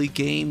bi-weekly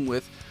game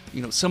with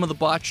some of the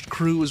Botched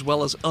crew as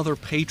well as other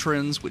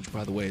patrons, which,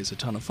 by the way, is a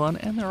ton of fun,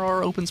 and there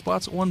are open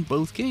spots on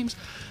both games.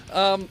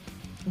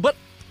 But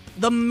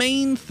the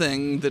main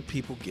thing that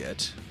people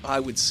get, I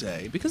would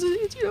say, because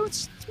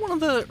it's one of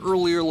the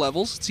earlier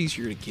levels, it's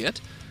easier to get,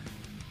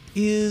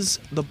 is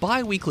the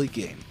bi-weekly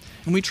game.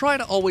 And we try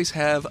to always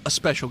have a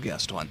special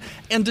guest on.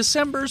 And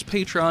December's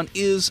Patreon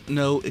is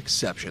no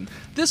exception.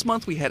 This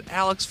month we had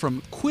Alex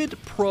from Quid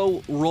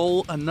Pro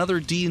Roll, another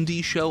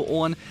D&D show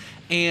on,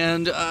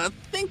 and I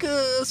think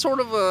sort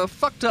of a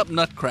fucked up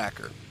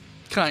nutcracker.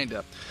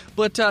 Kinda.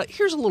 But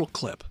here's a little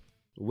clip.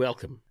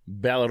 Welcome,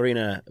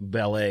 Ballerina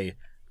Ballet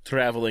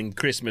Traveling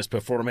Christmas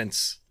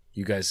Performance.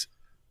 You guys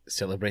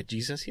celebrate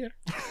Jesus here?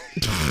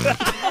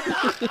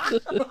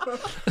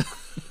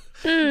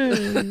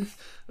 So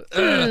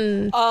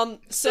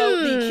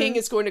the king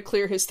is going to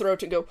clear his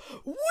throat and go,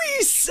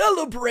 "We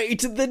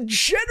celebrate the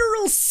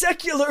general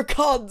secular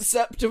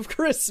concept of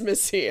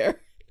Christmas here."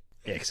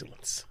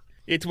 Excellence.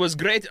 It was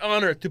great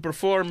honor to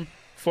perform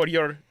for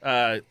your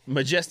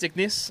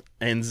majesticness,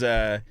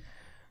 and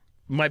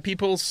my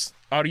peoples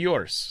are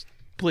yours.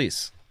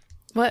 Please.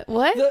 What?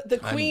 The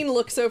queen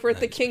looks over at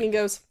the king and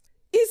goes,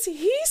 "Is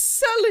he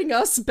selling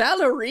us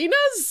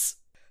ballerinas?"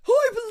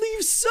 "Oh, I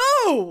believe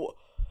so.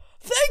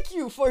 Thank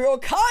you for your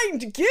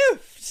kind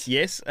gift."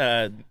 Yes,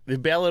 the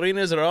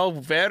ballerinas are all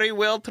very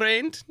well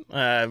trained,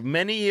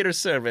 many years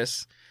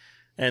service,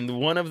 and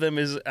one of them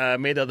is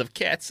made out of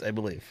cats, I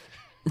believe.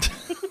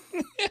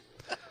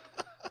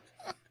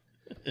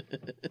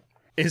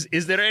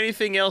 Is there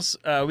anything else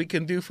we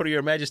can do for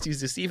your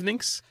majesties this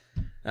evenings?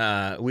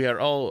 We are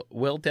all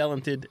well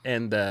talented,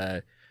 and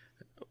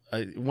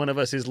one of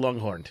us is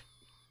longhorned.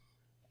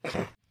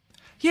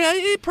 Yeah,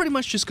 it pretty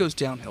much just goes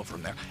downhill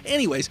from there.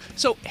 Anyways,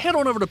 so head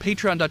on over to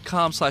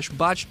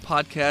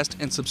patreon.com/botchedpodcast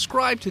and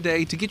subscribe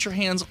today to get your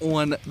hands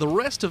on the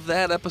rest of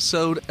that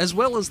episode, as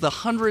well as the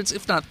hundreds,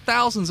 if not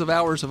thousands of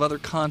hours of other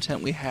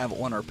content we have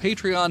on our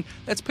Patreon.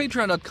 That's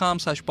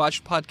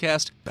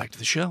patreon.com/botchedpodcast. Back to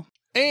the show.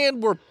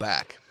 And we're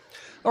back.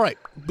 All right,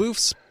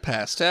 Boof's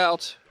passed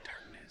out.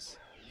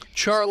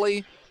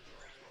 Charlie,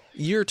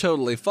 you're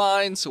totally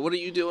fine, so what are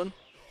you doing?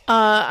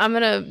 I'm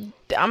gonna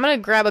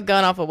grab a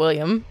gun off of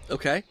William.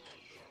 Okay.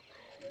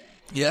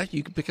 Yeah,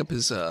 you can pick up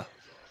his, you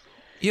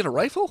had a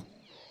rifle?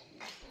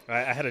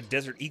 I had a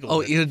Desert Eagle.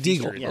 Oh, that you had a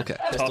Feaster Deagle. had Okay.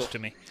 Tossed to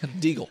me. A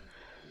Deagle.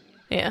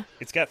 Yeah.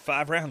 It's got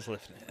 5 rounds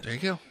left in it. There you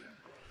go.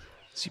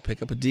 So you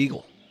pick up a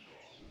Deagle.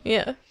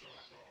 Yeah.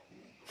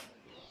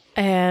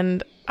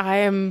 And I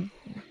am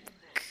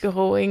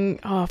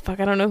going... Oh, fuck,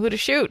 I don't know who to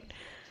shoot.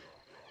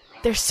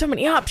 There's so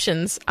many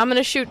options. I'm going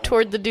to shoot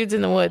toward the dudes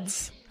in the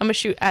woods. I'm going to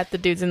shoot at the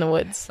dudes in the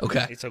woods.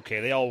 Okay. It's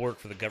okay. They all work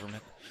for the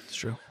government. It's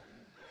true.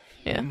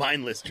 Yeah.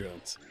 Mindless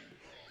drones.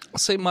 I'll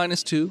say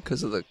 -2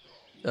 because of the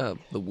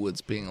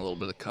woods being a little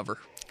bit of cover.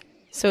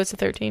 So it's a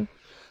 13.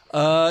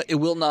 It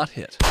will not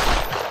hit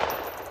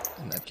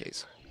in that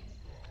case.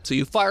 So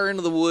you fire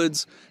into the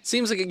woods.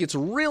 Seems like it gets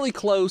really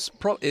close.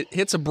 It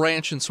hits a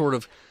branch and sort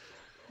of...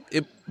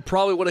 It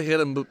probably would have hit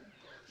him, but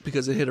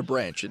because it hit a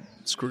branch, it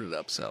screwed it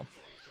up. So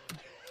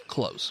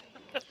Close.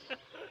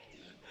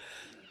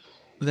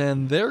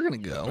 Then they're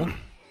going to go.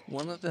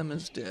 One of them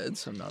is dead,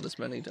 so not as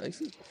many dice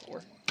as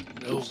before.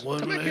 No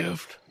one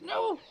left.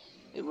 No,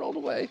 it rolled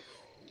away.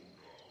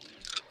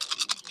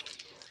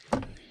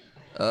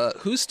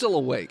 Who's still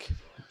awake?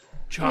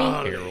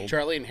 Charlie.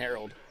 Charlie and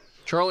Harold.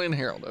 Charlie and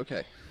Harold.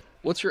 Okay.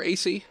 What's your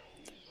AC?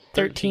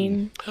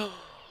 13.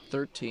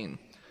 13.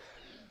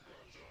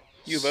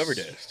 You've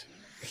overdosed.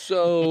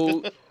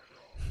 So,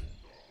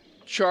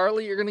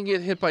 Charlie, you're going to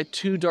get hit by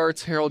 2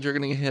 darts. Harold, you're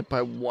going to get hit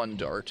by 1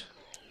 dart.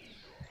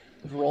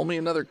 Roll me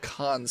another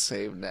con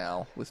save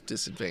now with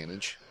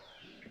disadvantage.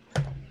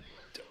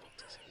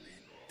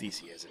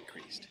 DC has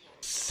increased.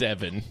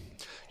 7.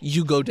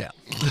 You go down.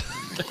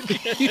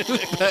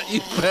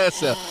 you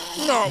pass out.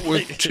 Not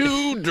with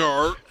 2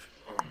 darts.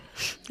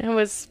 It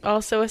was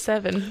also a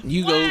 7.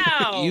 You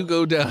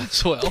go down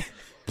as well.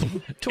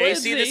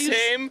 AC the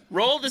same,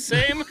 roll the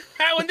same.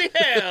 How in the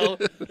hell?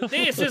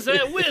 This is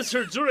a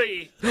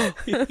wizardry.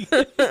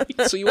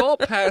 So you all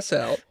pass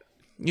out.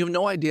 You have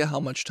no idea how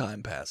much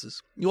time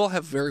passes. You all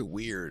have very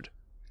weird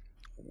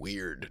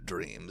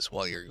dreams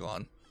while you're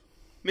gone.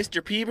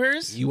 Mr.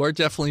 Peepers? You are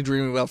definitely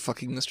dreaming about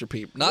fucking Mr.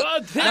 Peepers. Not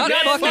What?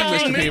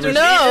 fucking Mr. Peepers.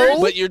 No.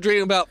 But you're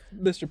dreaming about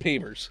Mr.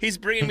 Peepers. He's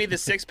bringing me the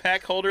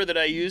 6-pack holder that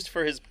I used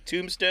for his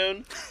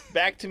tombstone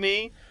back to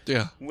me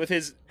Yeah. with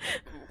his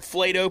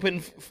flayed open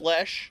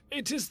flesh.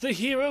 It is the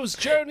hero's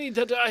journey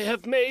that I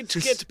have made to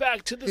get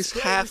back to this His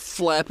place. half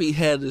flappy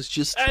head is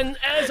just... And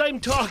as I'm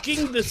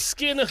talking, the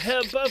skin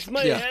above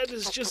my Yeah. head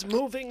is just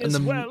moving and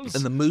as well.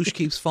 the moosh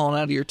keeps falling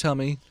out of your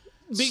tummy,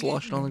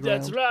 sloshing on the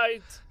ground. That's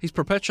right. He's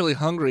perpetually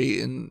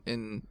hungry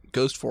in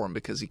ghost form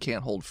because he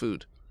can't hold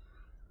food.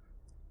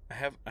 I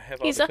have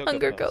all He's the a Cocoa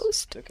hunger Puffs.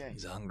 ghost. Okay.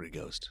 He's a hungry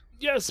ghost.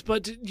 Yes,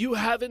 but you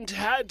haven't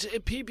had a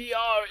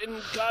PBR in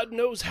God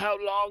knows how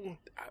long.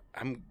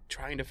 I'm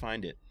trying to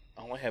find it.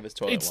 All I have is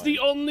toilet It's wine. the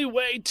only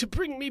way to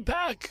bring me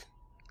back.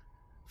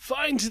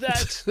 Find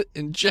that.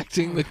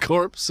 Injecting the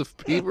corpse of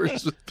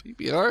Peepers with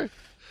PBR?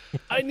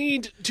 I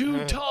need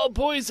 2 tall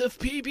boys of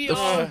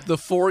PBR. The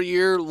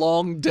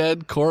 4-year-long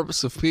dead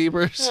corpse of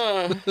Peepers?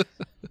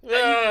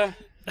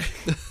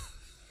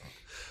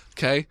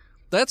 Okay,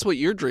 that's what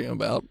you're dreaming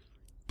about.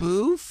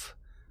 Boof,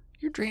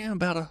 you're dreaming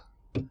about a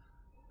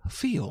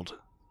field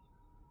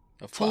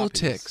full of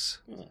ticks.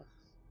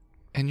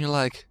 And you're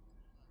like,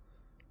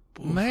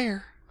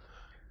 Mayor,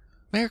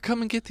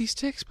 come and get these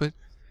ticks, but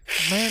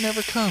the mayor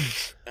never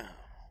comes.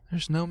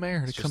 There's no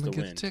mayor to come and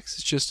get the ticks.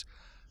 It's just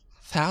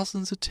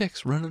thousands of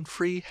ticks running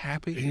free,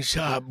 happy.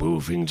 Inside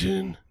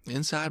Boofington.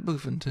 Inside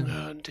Boofington.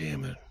 God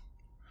damn it.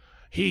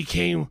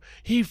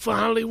 He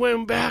finally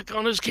went back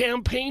on his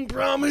campaign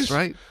promise. That's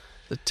right.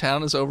 The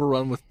town is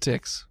overrun with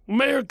ticks.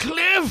 Mayor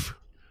Cliff!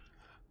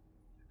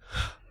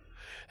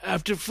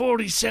 After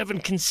 47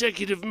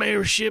 consecutive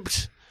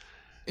mayorships.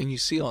 And you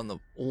see on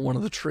one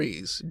of the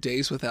trees,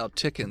 days without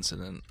tick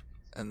incident,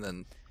 and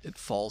then it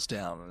falls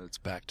down and it's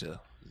back to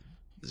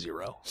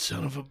 0.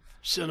 Son of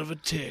a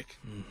tick.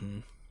 Mm-hmm.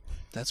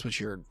 That's what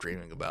you're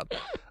dreaming about.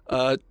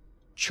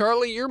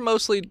 Charlie,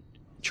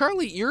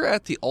 you're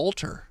at the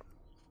altar.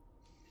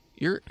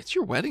 It's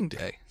your wedding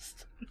day.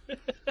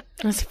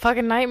 It's a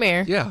fucking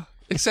nightmare. Yeah.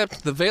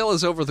 Except the veil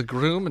is over the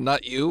groom and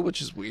not you,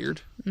 which is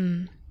weird.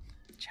 Mm.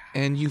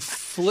 And you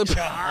flip you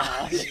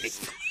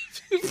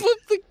flip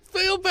the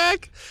veil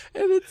back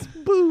and it's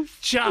Boof.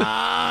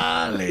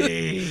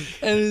 Charlie.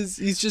 And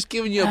he's just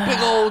giving you a big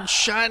old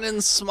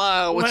shining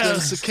smile with them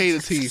cicada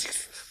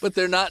teeth. But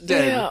they're not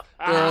dead. Yeah.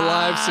 They're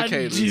alive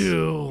cicadas.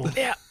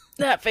 Yeah,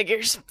 that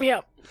figures.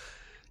 Yep.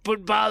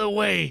 But by the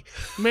way,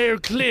 Mayor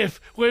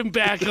Cliff went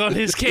back on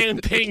his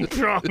campaign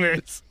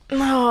promise.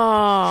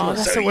 Oh,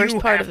 that's the worst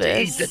part of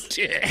To eat this. the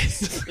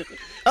ticks.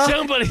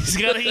 Somebody's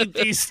got to eat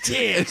these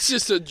ticks. It's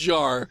just a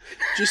jar.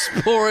 Just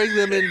pouring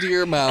them into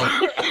your mouth.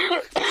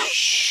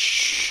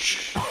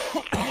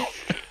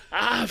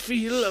 I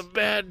feel a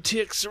bad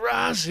tick's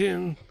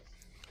rising.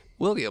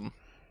 William.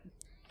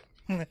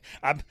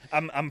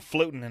 I'm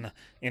floating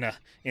in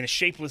a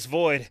shapeless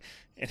void,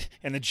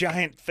 and the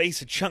giant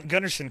face of Chunk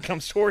Gunderson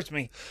comes towards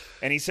me,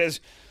 and he says,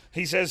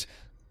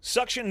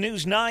 Suction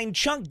News 9,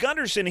 Chunk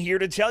Gunderson here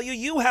to tell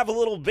you have a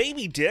little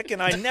baby dick,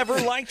 and I never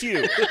liked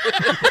you.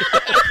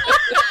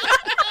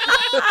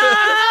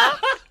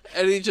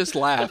 And he just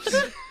laughs.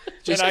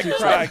 And I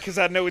cry because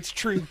I know it's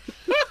true.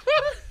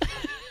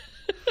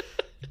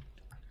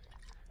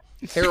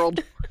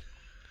 Harold,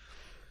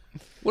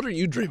 what are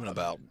you dreaming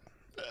about?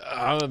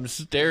 I'm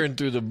staring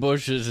through the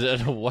bushes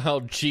at a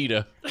wild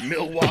cheetah.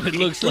 Milwaukee. It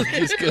looks like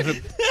it's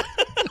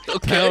gonna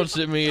pounce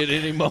at me at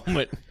any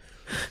moment.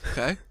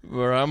 Okay.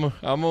 Where I'm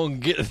gonna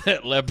get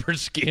that leopard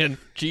skin,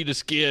 cheetah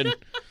skin,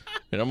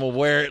 and I'm gonna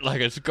wear it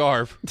like a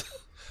scarf.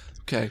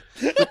 Okay.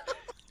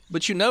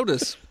 But you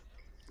notice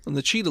when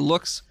the cheetah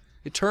looks,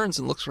 it turns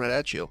and looks right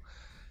at you.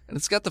 And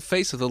it's got the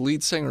face of the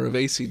lead singer of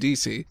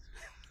AC/DC.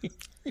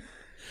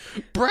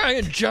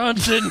 Brian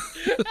Johnson,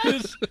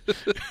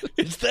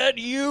 is that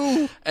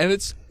you? And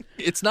it's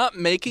not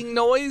making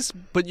noise,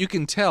 but you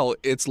can tell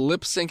it's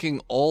lip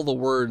syncing all the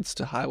words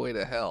to Highway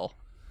to Hell.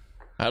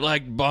 I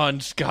like Bon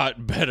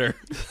Scott better.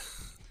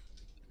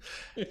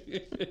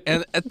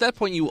 And at that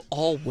point, you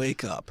all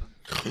wake up,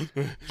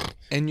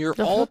 and you're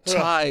all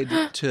tied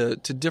to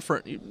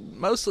different.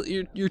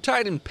 Mostly, you're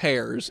tied in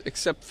pairs,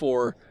 except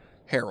for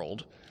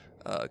Harold,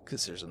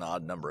 because there's an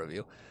odd number of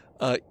you.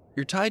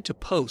 You're tied to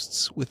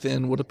posts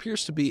within what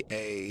appears to be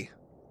a.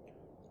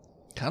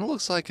 Kind of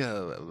looks like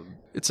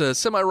it's a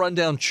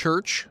semi-rundown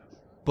church,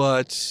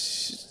 but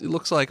it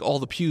looks like all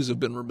the pews have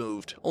been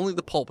removed. Only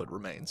the pulpit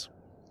remains.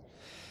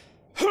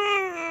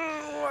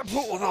 I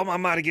pull with all my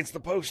might against the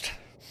post.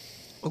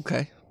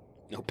 Okay.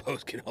 No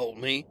post can hold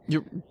me.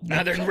 You're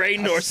Neither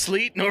rain nor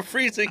sleet nor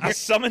freezing. I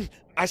summon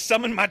my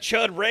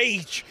chud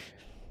rage.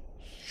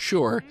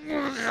 sure.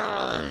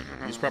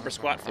 Use proper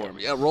squat form.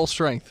 Yeah, roll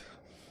strength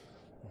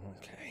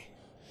Okay.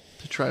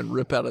 to try and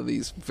rip out of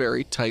these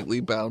very tightly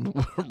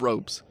bound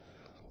ropes.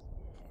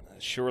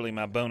 Surely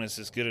my bonus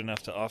is good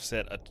enough to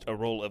offset a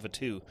roll of a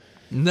 2.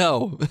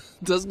 No,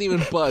 doesn't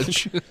even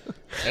budge.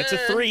 That's a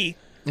 3.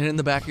 And in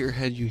the back of your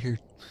head, you hear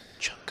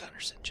Chuck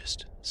Gunderson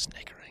just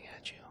snickering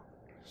at you.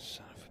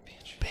 Son of a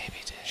bitch. Baby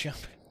dick. Jump.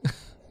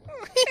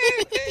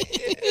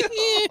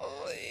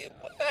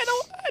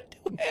 I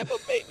do have a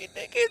baby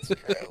dick. It's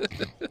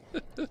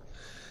true.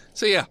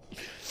 So yeah,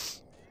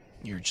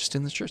 you're just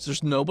in the church.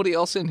 There's nobody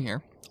else in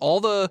here. All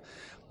the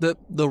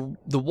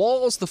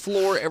walls, the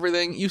floor,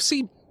 everything. You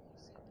see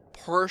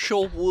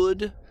partial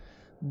wood,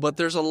 but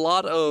there's a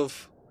lot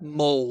of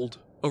mold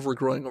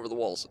overgrowing over the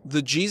walls.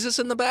 The Jesus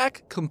in the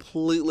back,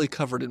 completely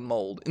covered in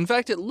mold. In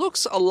fact, it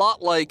looks a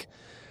lot like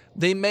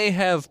they may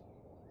have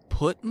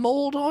put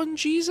mold on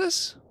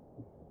Jesus.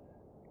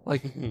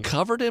 Like,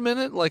 covered him in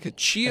it like a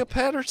chia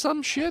pet or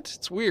some shit.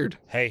 It's weird.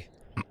 Hey,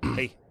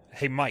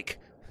 Mike.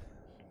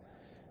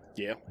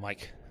 Yeah.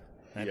 Mike.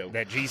 Yo.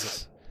 That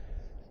Jesus.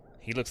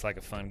 He looks like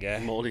a fun guy.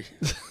 Moldy.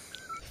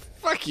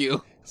 Fuck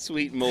you.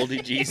 Sweet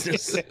moldy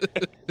Jesus.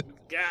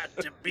 Got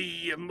to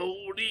be a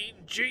moldy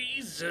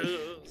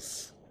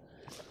Jesus.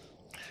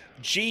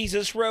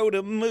 Jesus wrote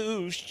a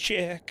moose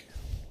check.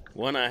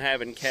 One I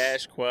haven't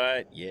cashed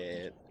quite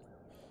yet.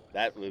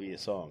 That would be a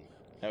song.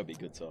 That would be a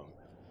good song.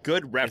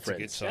 Good That's a reference.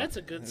 good song. That's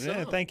a good song.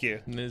 Yeah, thank you.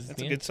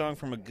 That's a good song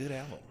from a good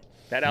album.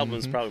 That album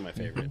is probably my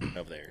favorite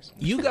of theirs.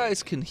 You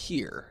guys can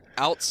hear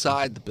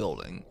outside the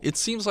building. It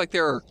seems like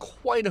there are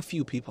quite a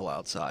few people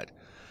outside.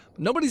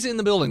 Nobody's in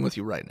the building with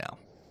you right now.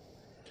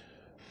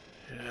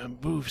 Yeah,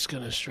 Boof's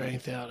gonna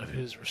strength out of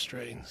his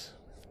restraints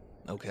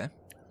Okay.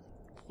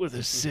 with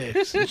a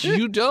 6.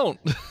 You don't.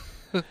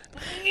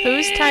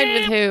 Who's tied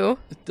with who?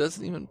 It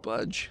doesn't even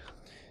budge.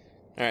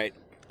 All right.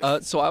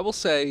 So I will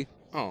say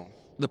Oh.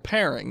 the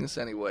pairings,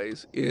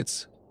 anyways.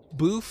 It's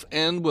Boof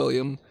and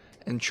William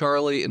and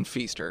Charlie and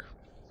Feaster.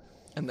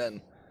 And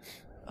then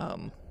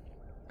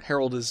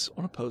Harold is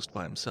on a post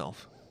by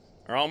himself.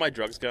 Are all my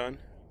drugs gone?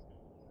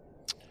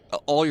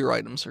 All your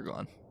items are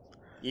gone.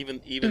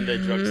 Even the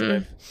drugs that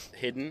I've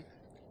hidden?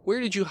 Where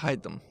did you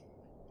hide them?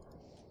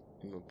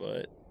 In my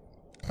butt.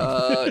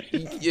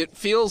 It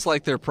feels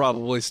like they're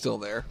probably still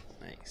there.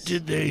 Nice.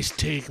 Did they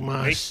take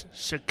my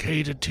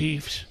cicada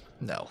teeth?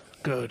 No,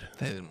 Good.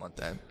 they didn't want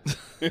that.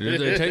 Did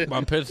they take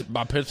my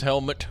piss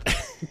helmet?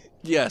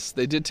 Yes,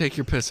 they did take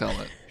your piss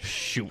helmet.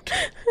 Shoot.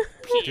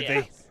 Did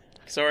they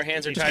So our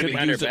hands are I tied could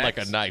behind our use it like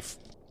backs. a knife.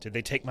 Did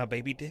they take my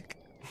baby dick?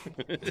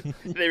 They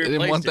They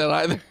didn't want replaced that it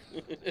either.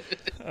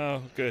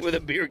 Oh, good. with a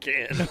beer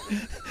can.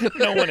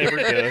 No one ever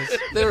does.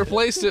 They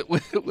replaced it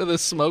with one of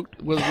those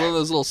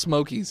little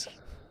smokies.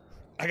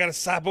 I got a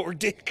cyborg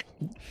dick.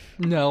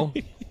 No.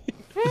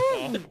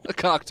 A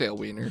cocktail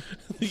wiener.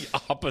 The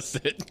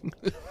opposite.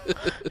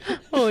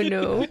 Oh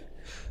no.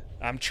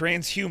 I'm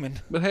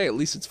transhuman. But hey, at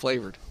least it's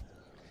flavored.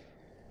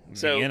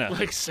 So, Vienna.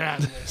 Like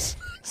sadness.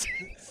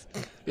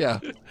 Yeah.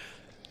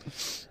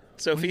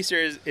 so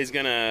Feaster is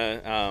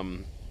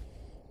gonna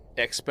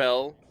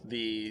expel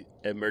the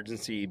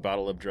emergency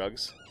bottle of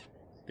drugs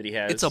that he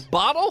has. It's a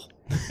bottle?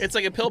 It's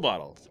like a pill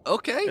bottle,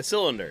 Okay. a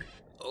cylinder,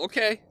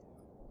 Okay.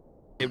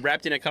 it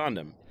wrapped in a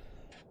condom.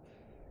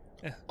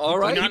 All Do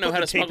right. you not know put how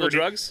the to smuggle tapered-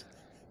 drugs?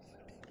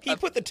 He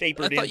put the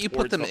tapered I thought in you put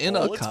towards them the in a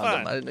hole. It's condom.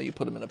 fine. I didn't know you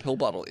put them in a pill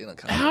bottle in a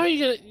condom. How are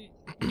you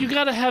gonna? You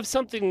gotta have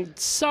something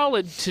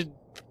solid to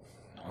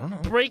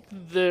break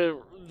the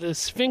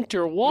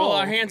sphincter wall. Well,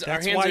 our hands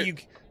That's are why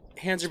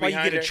hands are you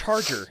behind get a it.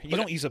 charger. You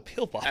don't use a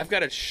pill bottle. I've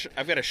got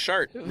a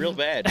shart real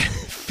bad.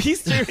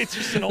 Feaster. It's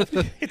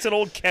just an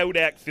old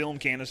Kodak film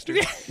canister.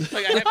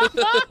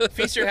 Like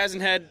Feaster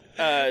hasn't had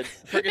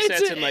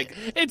Percocets in like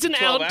it's an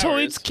 12 Altoids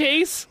hours.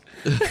 case.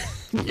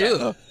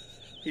 Yeah.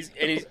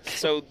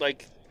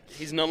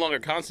 He's no longer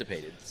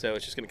constipated, so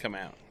it's just gonna come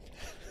out.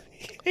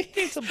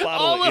 It's a bottle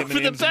All of over the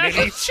M&M's back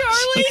mini. of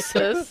Charlie.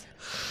 Jesus.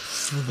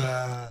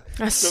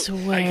 I So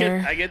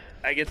swear.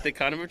 I get the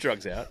condom of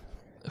drugs out.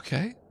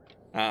 Okay.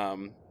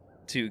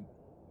 To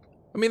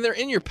I mean, they're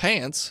in your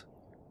pants.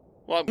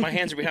 well, my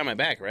hands are behind my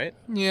back, right?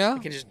 Yeah. I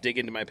can just dig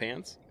into my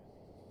pants.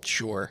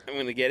 Sure. I'm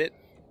gonna get it,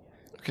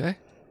 Okay.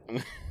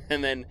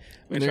 and then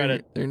I'm gonna try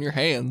to. They're in your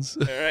hands.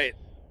 All right.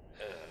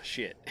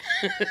 Shit.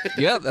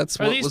 Yeah, that's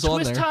Are what these was on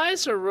twist there.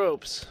 ties or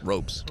ropes?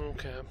 Ropes.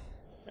 Okay.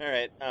 All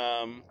right.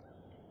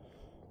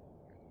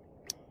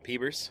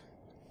 Peebers,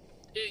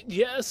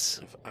 Yes,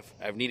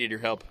 I've needed your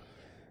help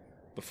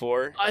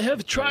before. I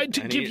have tried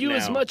to I need give it you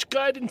as now. much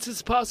guidance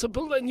as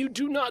possible, and you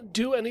do not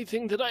do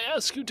anything that I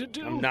ask you to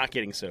do. I'm not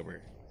getting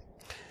sober.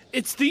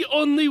 It's the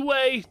only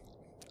way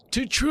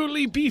to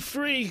truly be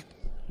free.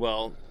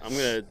 Well, I'm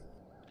gonna.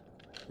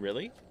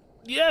 Really?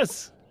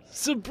 Yes,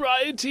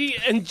 sobriety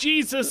and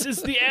Jesus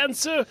is the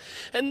answer,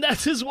 and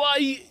that is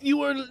why you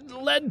were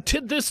led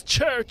to this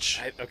church.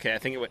 I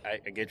think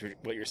I get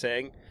what you're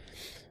saying.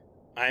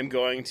 I'm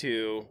going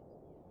to.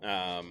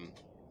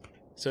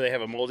 So they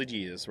have a moldy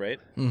Jesus, right?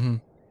 Mm-hmm.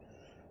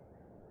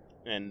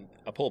 And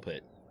a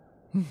pulpit.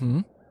 Mm-hmm.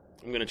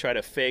 I'm gonna try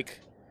to fake,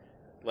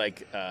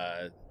 like,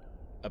 a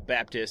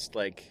Baptist,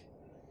 like,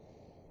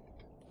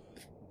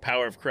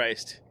 power of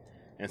Christ,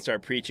 and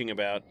start preaching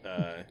about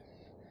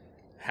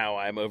how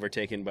I'm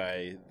overtaken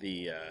by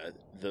the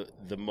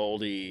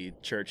moldy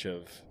church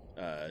of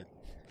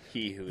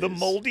he who The is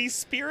moldy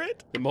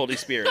spirit? the moldy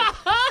spirit.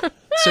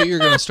 So you're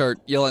going to start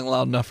yelling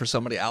loud enough for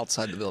somebody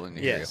outside the building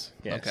to Yes,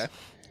 hear you. yes.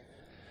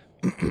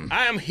 Okay.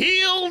 I am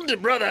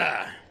healed,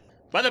 brother,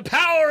 by the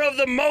power of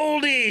the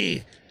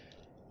moldy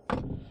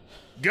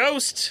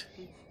ghost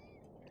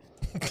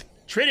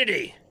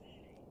Trinity.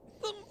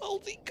 The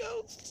moldy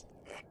ghost.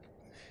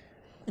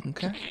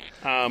 Okay.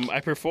 I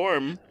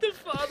perform The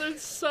Father,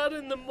 Son,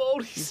 and the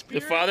Moldy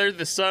Spirit. the Father,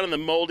 the Son, and the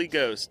moldy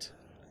ghost.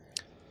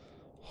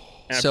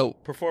 And So- I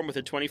perform with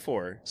a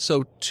 24.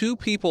 So two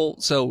people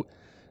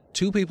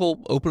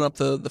open up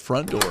the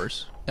front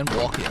doors and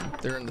walk in.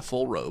 They're in the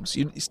full robes.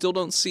 You still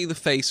don't see the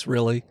face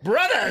really,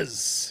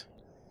 Brothers!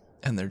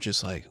 and they're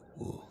just like,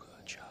 ooh,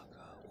 chaka,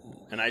 ooh.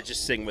 And I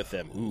just sing with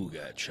them.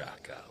 Ooga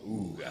chaka,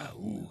 ooga,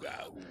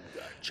 ooga,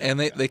 ooga chaka. And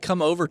they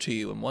come over to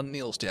you, and one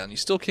kneels down. You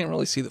still can't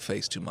really see the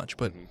face too much,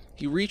 but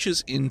he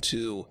reaches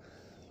into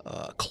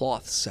a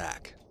cloth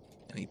sack,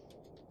 and he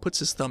puts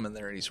his thumb in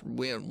there, and he's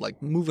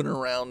like moving it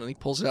around, and he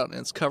pulls it out, and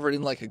it's covered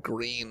in like a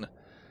green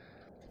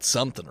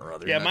something or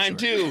other. Yeah, you're not mine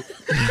sure.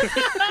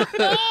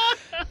 too.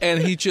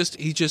 And he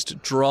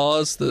just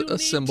draws a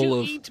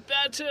symbol of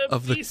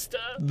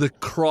the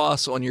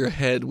cross on your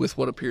head with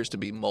what appears to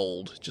be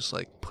mold. Just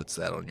like puts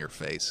that on your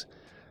face.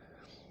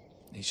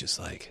 He's just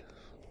like,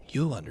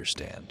 you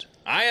understand,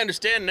 I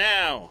understand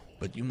now.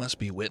 but you must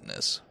be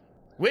witness.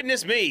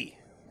 Witness me.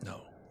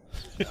 No,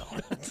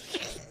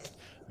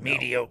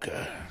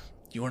 Mediocre.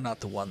 you are not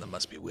the one that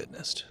must be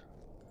witnessed.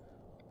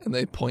 And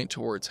they point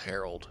towards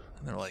Harold,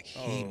 and they're like,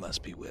 he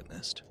must be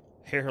witnessed.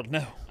 Harold,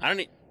 no. I don't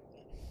need.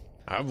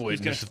 I've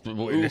witnessed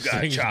Ooga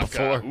things chaka,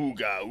 before.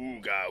 ooga,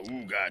 ooga,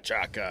 ooga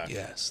chaka.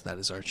 Yes, that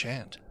is our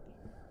chant.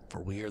 For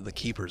we are the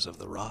keepers of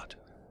the rot.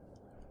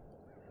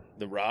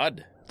 The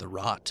rod? The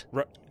rot.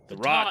 The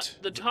rot.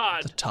 The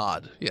Todd. The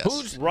Todd,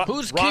 yes.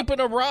 Who's keeping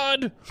a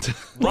rod?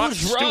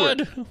 Who's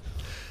rod?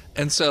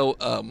 And so,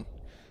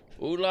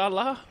 Ooh la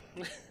la.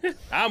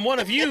 I'm one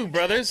of you,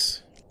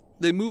 brothers.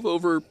 they move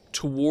over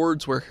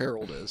towards where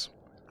Harold is,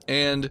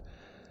 and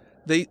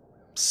they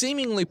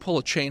seemingly pull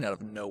a chain out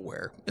of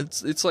nowhere.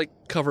 It's like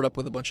covered up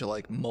with a bunch of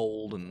like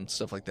mold and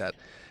stuff like that,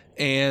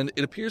 and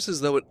it appears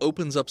as though it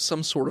opens up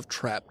some sort of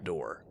trap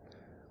door.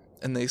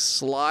 And they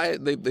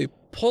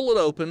pull it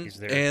open, Is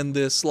there- and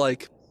this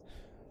like,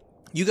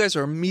 you guys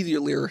are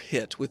immediately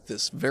hit with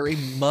this very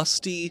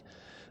musty,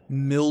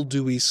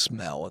 mildewy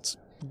smell. It's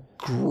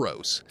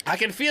gross. I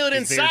can feel it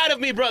Is there- inside of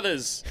me,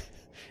 brothers.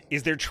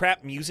 Is there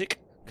trap music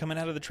coming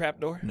out of the trap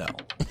door? No,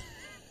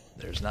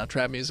 there's not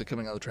trap music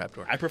coming out of the trap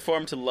door. I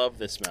perform to love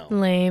the smell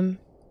Lame.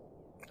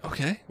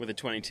 Okay. with a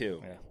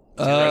 22.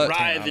 Yeah. I Uh,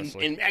 writhe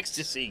honestly. in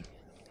ecstasy.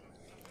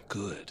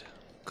 good.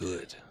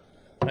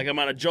 Like I'm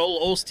on a Joel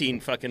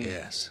Osteen fucking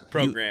Yes.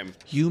 program.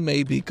 You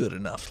may be good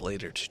enough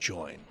later to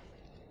join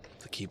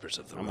the Keepers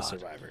of the I'm a Rod.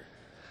 survivor.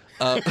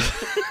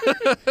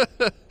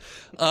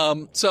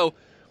 So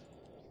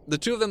the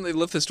two of them, they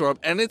lift this door up,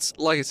 and it's,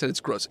 like I said, it's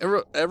gross.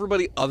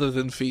 Everybody other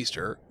than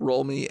Feaster,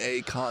 roll me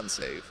a con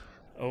save.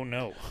 Oh,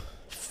 no.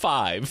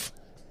 5.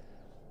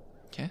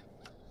 Okay.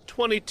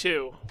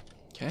 22.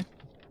 Okay.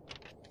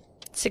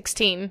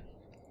 16.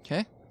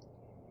 Okay.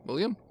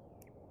 William?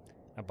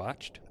 I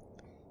botched.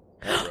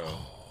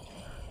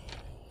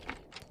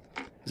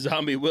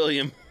 Zombie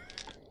William.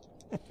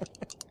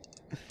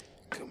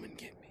 Come and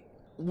get me.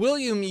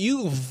 William,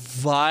 you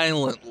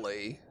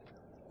violently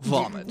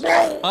vomit.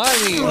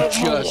 I mean,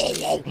 just,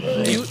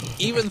 you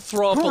even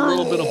throw up a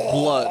little bit of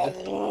blood.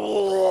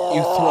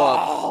 You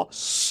throw up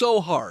so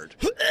hard.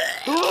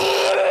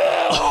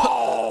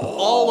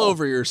 All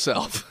over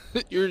yourself.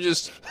 You're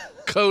just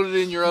coated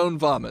in your own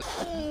vomit.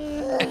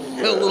 And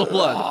a little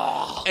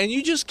blood. And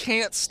you just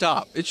can't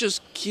stop. It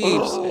just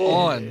keeps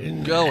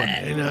on going.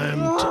 And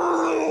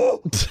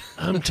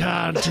I'm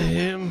tied to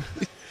him.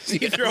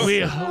 You throw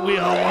We are one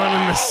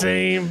and the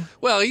same.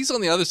 Well, he's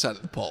on the other side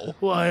of the pole.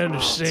 Well, I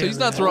understand. So he's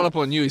not throwing up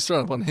on you, he's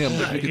throwing up on him,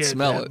 but you can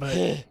smell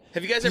it.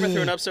 Have you guys ever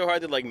thrown up so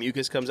hard that like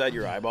mucus comes out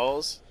your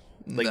eyeballs?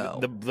 Like No.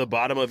 the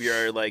bottom of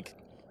your like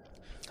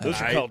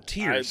Those are called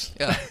tears.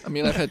 Yeah, I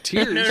mean, I've had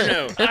tears.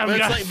 No. But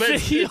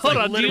it's Hold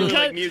like on, literally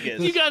like mucus.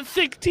 you got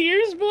thick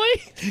tears, boy?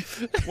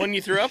 When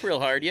you threw up real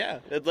hard, yeah.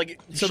 It's like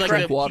so like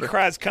Drink the, water. He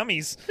cries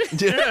cummies.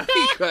 Yeah,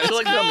 he cries so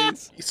like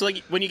gummies. so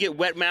like when you get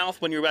wet mouth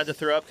when you're about to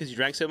throw up because you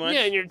drank so much.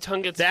 Yeah, and your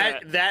tongue gets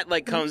fat. that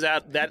like comes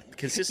out. That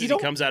consistency You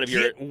don't comes out of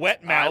your get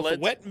wet mouth.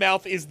 eyelids. Wet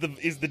mouth is the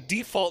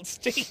default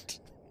state.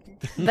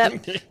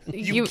 That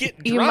You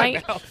get you dry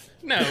might. mouth.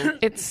 No.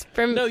 It's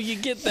from No, you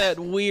get that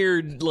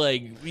weird,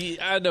 like,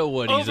 I know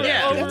what he's Over-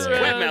 Yeah, after. it's over,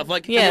 wet mouth.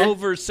 Like yeah.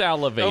 Over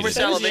salivated. over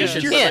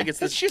salivation. your- So yeah. like it's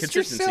That's this just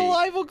your consistency.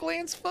 salival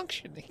glands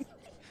functioning.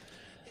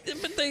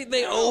 But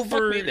they Oh,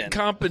 fuck me then.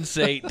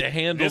 overcompensate to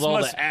handle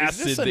all the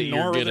acid is this a that you're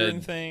northern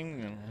gonna.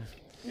 thing?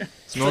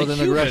 It's northern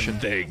human aggression.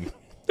 thing.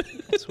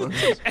 That's what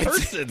it is.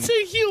 Person. It's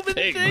a human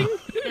thing.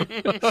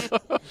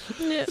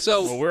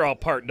 So, Well, we're all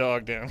part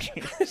dog down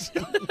here.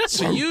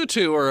 so you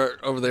two are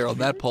over there on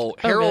that pole.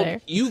 Over Harold,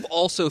 there. you've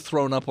also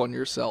thrown up on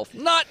yourself.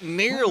 Not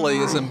nearly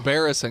as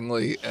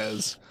embarrassingly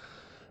as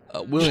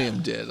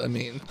William did. I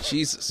mean,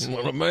 Jesus.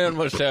 Well, a man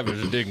must have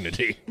his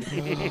dignity.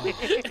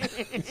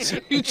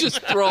 You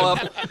just throw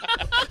up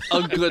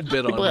a good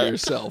bit on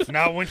yourself.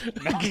 not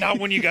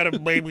when you got a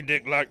baby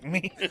dick like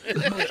me.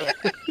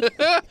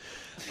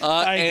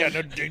 I ain't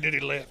got no dignity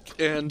left.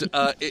 And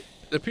it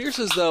appears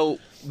as though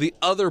the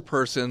other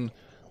person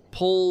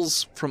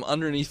pulls from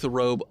underneath the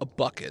robe a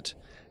bucket,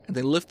 and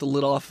they lift the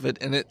lid off of it,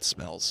 and it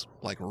smells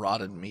like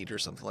rotted meat or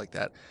something like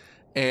that.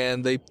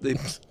 And they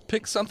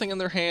pick something in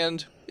their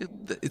hand.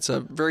 It's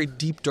a very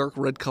deep, dark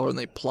red color, and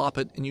they plop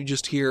it, and you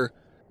just hear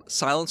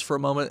silence for a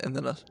moment, and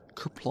then a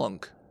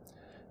kerplunk.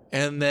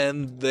 And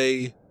then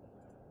they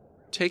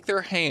take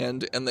their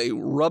hand, and they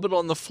rub it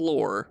on the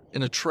floor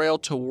in a trail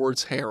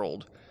towards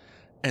Harold.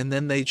 And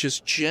then they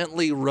just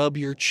gently rub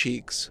your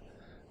cheeks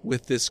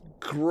with this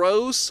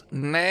gross,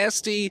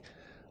 nasty,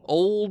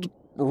 old,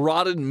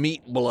 rotted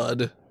meat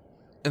blood.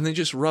 And they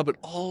just rub it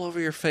all over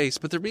your face,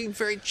 but they're being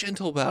very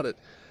gentle about it.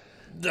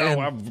 No,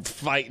 I'm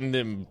fighting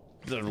them.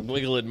 They're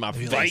wiggling my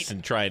face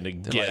and trying to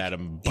get like, at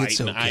them, "It's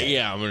biting. okay."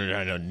 I'm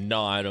trying to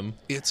gnaw at them.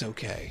 It's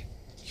okay.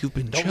 You've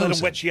been Don't chosen. let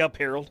him wet you up,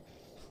 Harold.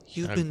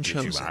 You've been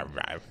chosen.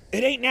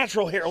 It ain't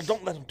natural, Harold.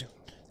 Don't let him do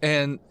it.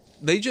 And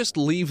they just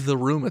leave the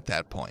room at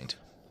that point.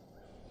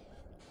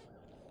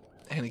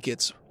 And it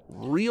gets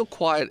real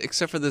quiet,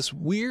 except for this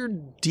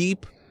weird,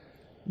 deep,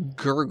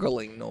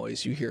 gurgling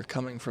noise you hear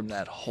coming from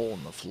that hole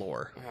in the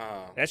floor.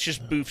 That's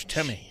just Boof's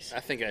tummy. I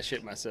think I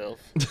shit myself.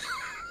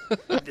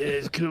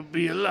 There could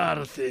be a lot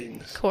of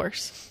things. Of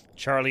course.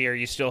 Charlie, are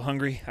you still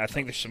hungry? I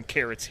think there's some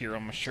carrots here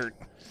on my shirt.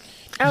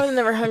 I was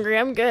never hungry.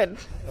 I'm good.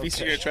 At least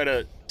you're gonna try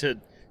to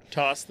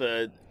toss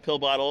the pill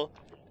bottle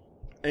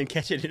and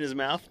catch it in his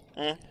mouth.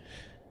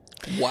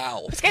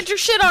 Wow. Let's get your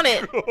shit on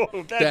it. Oh,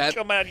 that'd That-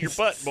 come out of your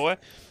butt, boy.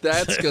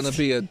 That's going to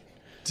be a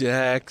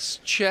dex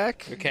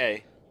check.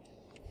 Okay.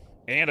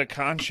 And a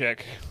con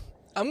check.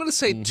 I'm going to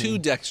say 2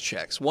 dex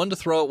checks. One to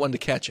throw it, one to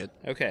catch it.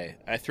 Okay.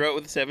 I throw it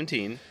with a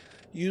 17.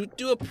 You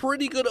do a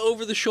pretty good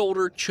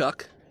over-the-shoulder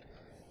chuck.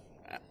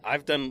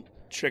 I've done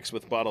tricks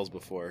with bottles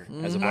before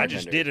as a I bartender.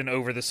 just did an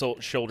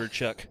over-the-shoulder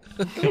chuck.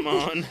 Come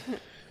on.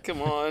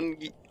 Come on,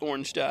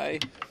 orange die.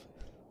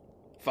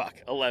 Fuck.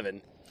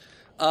 11.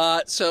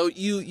 So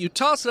you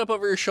toss it up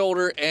over your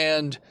shoulder,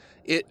 and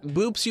it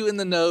boops you in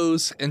the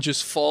nose and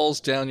just falls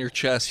down your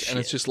chest, and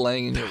it's just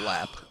laying in your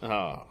lap.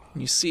 Oh.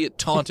 You see it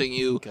taunting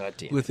you God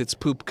damn with its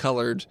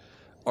poop-colored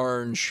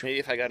orange Maybe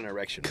if I got an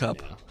erection.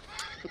 cup.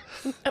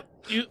 Right now.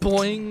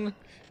 Boing.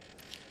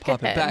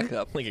 Pop it back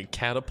up. Like a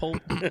catapult?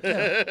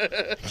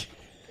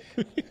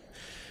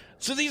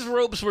 So these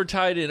ropes were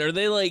tied in. Are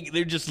they like,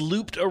 they're just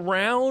looped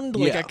around?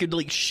 Like Yeah. I could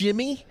like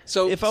shimmy?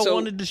 So- if I so-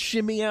 wanted to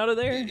shimmy out of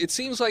there? It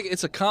seems like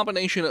it's a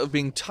combination of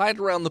being tied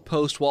around the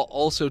post while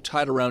also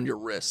tied around your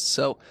wrists.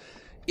 So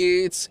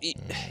you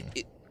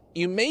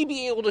may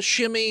be able to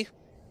shimmy.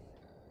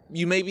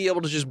 You may be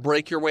able to just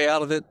break your way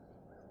out of it.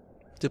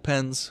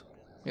 Depends.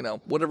 You know,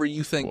 whatever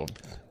you think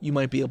you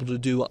might be able to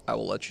do, I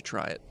will let you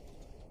try it.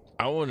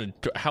 I want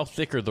to. How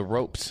thick are the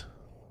ropes?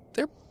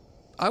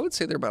 I would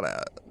say they're about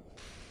an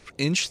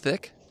inch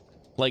thick.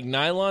 Like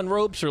nylon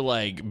ropes or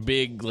like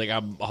big, like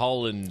I'm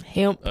hauling,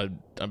 Hemp.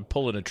 I'm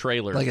pulling a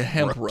trailer. Like a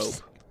hemp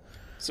ropes. rope.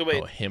 So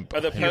wait, Oh, hemp.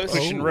 are the Hemp. posts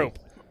Pushing rope.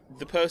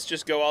 the posts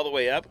just go all the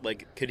way up?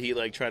 Like, could he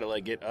like try to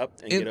like get up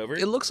and get over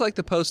it? It looks like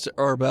the posts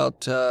are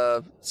about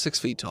 6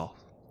 feet tall.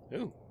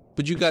 Ooh,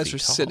 But you guys are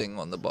feet tall. sitting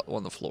on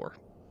the floor.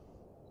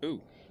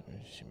 ooh.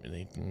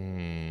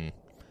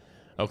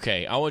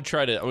 Okay, I would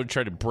try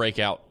to break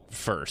out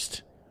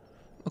first.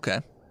 Okay.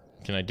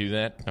 Can I do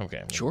that? Okay,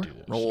 I'm gonna Sure. do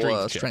that. Roll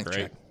a strength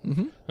check.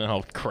 Mm-hmm.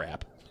 Oh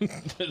crap!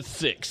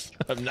 6.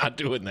 I'm not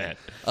doing that.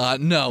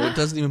 No, it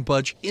doesn't even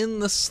budge in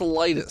the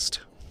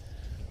slightest.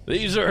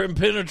 These are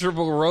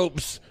impenetrable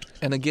ropes.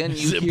 And again,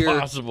 It's you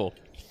impossible.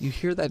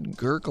 hear that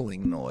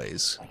gurgling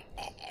noise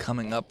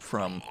coming up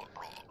from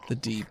the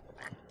deep,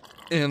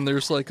 and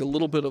there's like a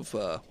little bit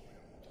of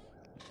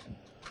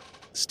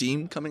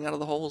steam coming out of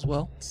the hole as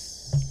well.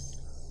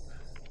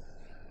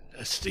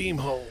 A steam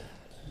hole.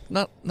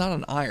 Not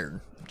an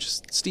iron,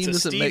 Just steam It's a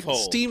doesn't Steve make hole.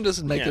 steam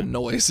doesn't make Yeah. a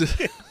noise.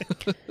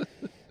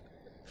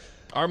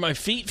 Are my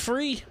feet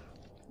free?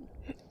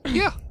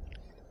 Yeah,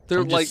 they're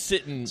I'm just like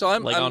sitting So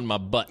I'm on my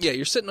butt. Yeah,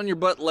 you're sitting on your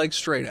butt, legs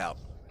straight out,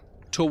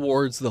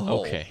 towards the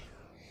hole. Okay.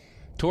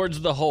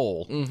 Towards the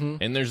hole. Mm-hmm.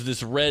 And there's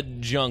this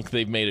red junk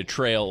they've made a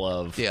trail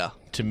of. Yeah.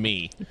 To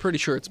me. I'm pretty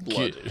sure it's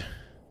blood.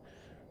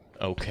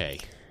 Okay.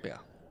 Yeah.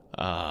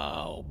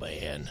 Oh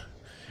man.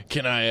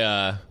 Can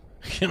I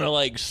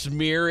like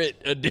smear it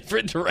a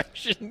different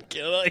direction?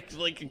 Can I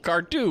like a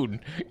cartoon?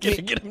 Can I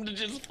get him to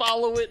just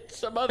follow it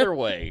some other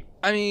way?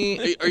 I mean,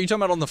 are you talking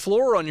about on the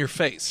floor or on your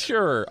face?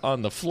 Sure,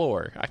 on the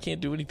floor. I can't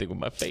do anything with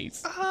my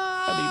face.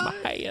 I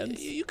need my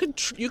hands.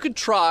 You could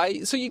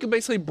try. So you could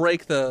basically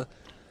break the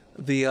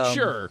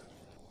Sure.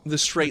 the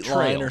straight The trail.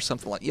 line or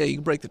something like. Yeah, you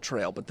can break the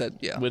trail, but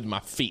that With my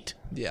feet.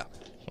 yeah.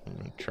 I'm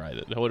gonna try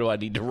that. What do I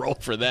need to roll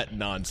for that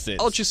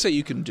nonsense? I'll just say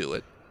you can do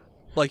it.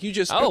 Like you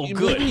just Oh, you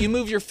good. Move, you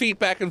move your feet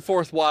back and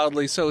forth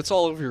wildly, so it's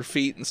all over your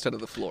feet instead of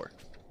the floor.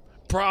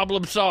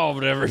 Problem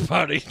solved,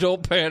 everybody.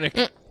 Don't panic.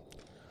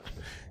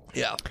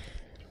 Yeah.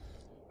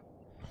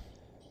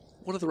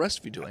 What are the rest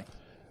of you doing?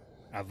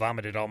 I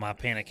vomited all my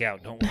panic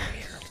out. Don't worry.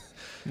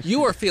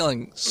 You are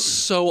feeling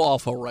so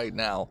awful right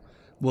now,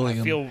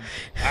 William.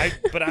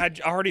 But I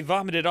already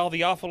vomited all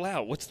the awful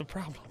out. What's the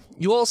problem?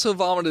 You also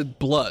vomited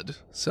blood,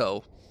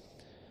 so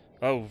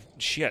Oh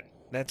shit,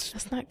 that's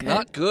That's not good.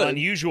 not good.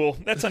 unusual.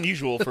 That's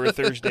unusual for a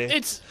Thursday.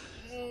 It's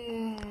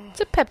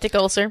It's a peptic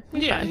ulcer.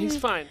 yeah, he's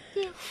fine.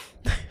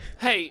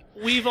 Hey,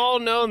 we've all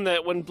known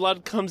that when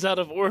blood comes out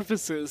of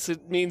orifices,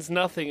 it means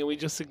nothing, and we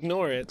just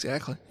ignore it.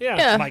 Exactly. Yeah.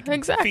 Yeah, Mike,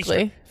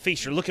 exactly.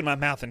 Feaster, look in my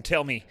mouth and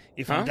tell me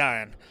if I'm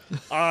dying.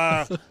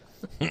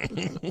 You're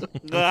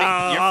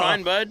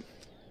fine, bud.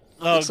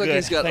 Oh, Looks like good.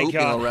 he's got Thank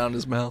oatmeal God. around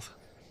his mouth.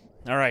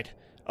 All right.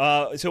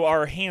 So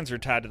our hands are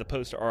tied to the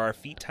post. Are our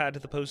feet tied to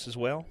the post as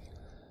well?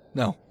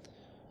 No.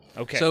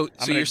 Okay. So I'm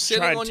gonna you're try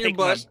sitting and on your take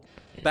my- butt,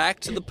 back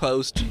to the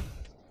post,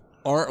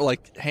 aren't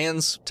like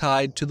hands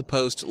tied to the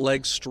post,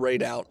 legs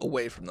straight out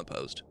away from the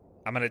post.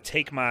 I'm gonna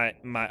take I'm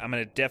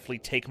gonna definitely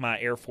take my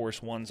Air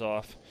Force Ones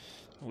off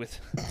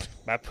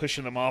by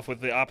pushing them off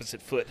with the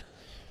opposite foot.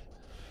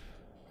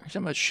 Are you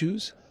talking about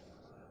shoes?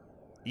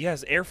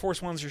 Yes, Air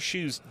Force Ones are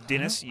shoes,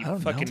 Dennis. You I don't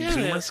fucking know.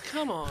 boomer. Dennis,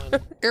 come on.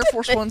 Air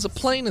Force One's a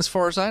plane, as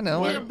far as I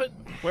know. Yeah, but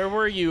Where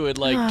were you in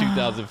like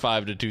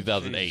 2005 to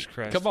 2008? Jesus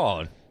Christ. Come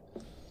on.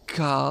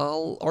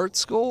 Cal Art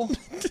School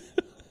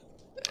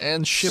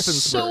and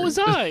Shippensburg. so was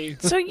I.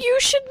 So you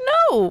should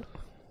know.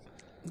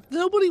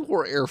 Nobody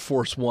wore Air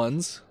Force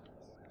Ones.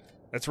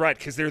 That's right,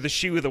 because they're the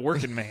shoe of the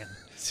working man.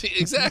 See,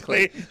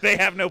 exactly. They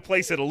have no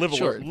place at a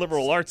Sure.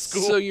 liberal arts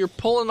school. So you're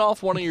pulling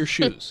off one of your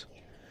shoes.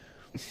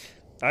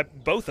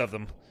 Both of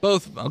them.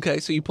 Both of them. Okay,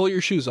 so you pull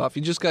your shoes off.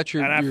 You just got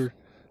And I've- your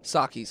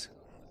sockies.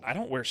 I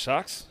don't wear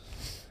socks.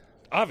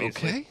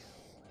 Obviously. Okay.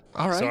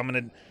 All right. So I'm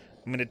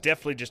gonna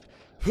definitely just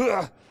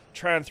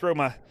try and throw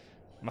my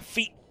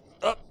feet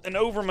up and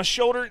over my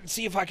shoulder and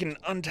see if I can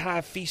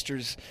untie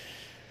Feaster's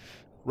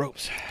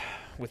ropes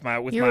with my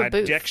You're a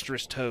boof.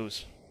 dexterous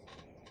toes.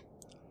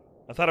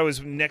 I thought I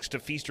was next to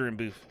Feaster and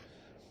Boof.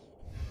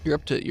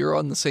 You're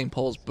on the same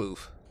pole as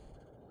Boof.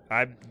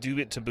 I do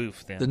it to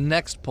Boof then. The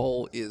next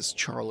pole is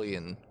Charlie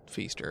and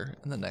Feaster,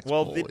 and the next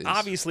Well, pole is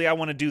obviously I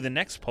want to do the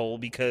next pole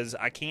because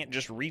I can't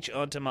just reach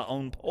onto my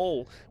own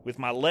pole with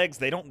my legs.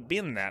 They don't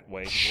bend that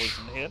way, boys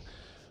in the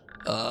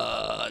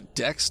head.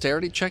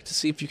 dexterity check to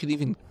see if you can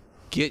even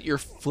get your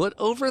foot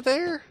over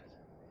there.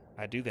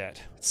 I do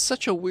that. It's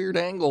such a weird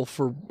angle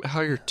for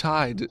how you're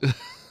tied.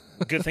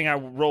 Good thing I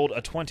rolled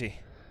a 20.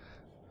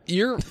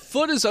 Your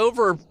foot is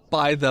over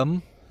by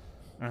them.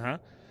 Uh-huh.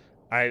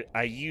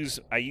 I use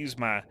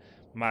my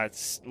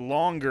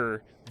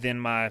longer than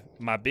my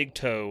big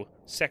toe,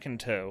 second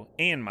toe,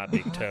 and my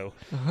big toe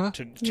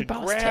to Your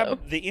boss grab toe.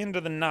 the end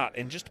of the knot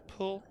and just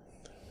pull.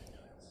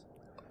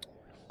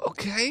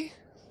 Okay.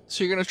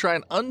 So you're going to try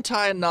and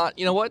untie a knot.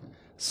 You know what?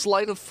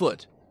 Sleight of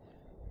foot.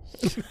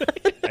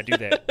 I do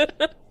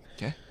that.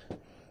 Okay.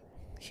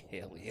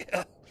 Hell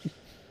yeah.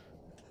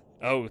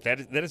 Oh, that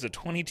is a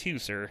 22,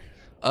 sir.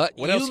 What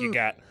you, else you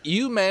got?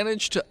 You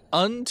managed to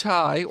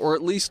untie, or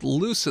at least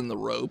loosen the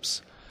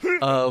ropes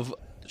of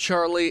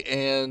Charlie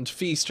and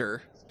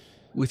Feaster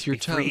with your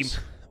toes.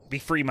 Be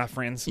free, my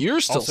friends. You're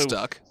still Also-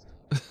 stuck.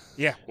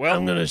 Yeah, well,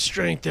 I'm gonna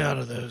strength out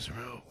of those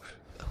ropes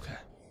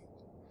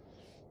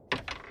Okay.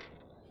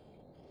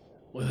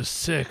 with a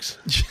 6.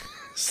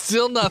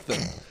 Still nothing.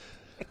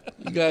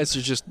 You guys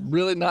are just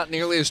really not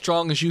nearly as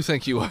strong as you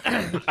think you are.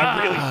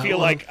 I really feel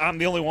like I'm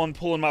the only one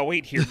pulling my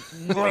weight here.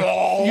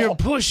 You're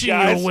pushing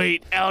guys. your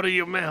weight out of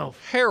your mouth.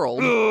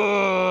 Harold,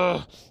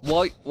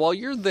 while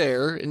you're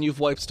there and you've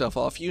wiped stuff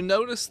off, you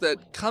notice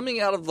that coming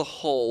out of the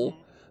hole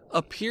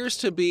appears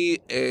to be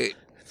it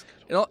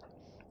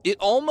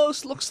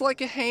almost looks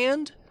like a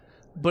hand,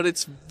 but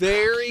it's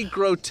very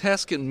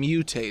grotesque and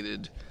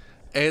mutated.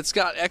 And it's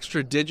got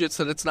extra digits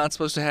that it's not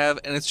supposed to have,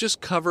 and it's just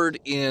covered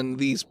in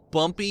these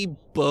bumpy,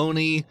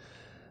 bony,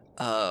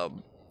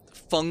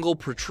 fungal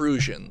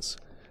protrusions.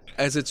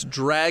 as it's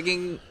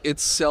dragging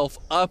itself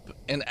up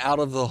and out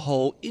of the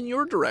hole in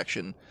your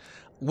direction.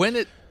 When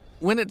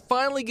it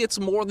finally gets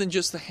more than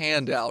just the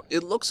hand out,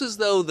 it looks as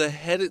though the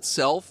head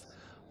itself,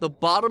 the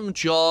bottom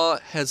jaw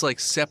has like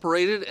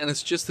separated, and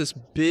it's just this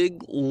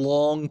big,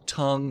 long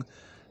tongue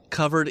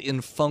covered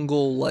in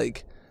fungal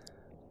like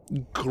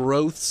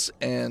growths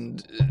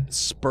and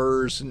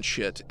spurs and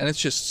shit, and it's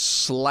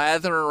just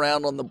slathering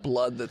around on the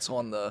blood that's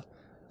on the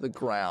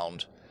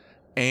ground.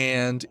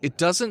 And it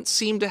doesn't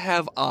seem to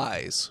have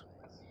eyes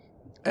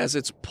as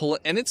it's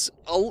pulling, and it's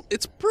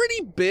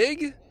pretty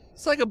big.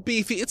 It's like a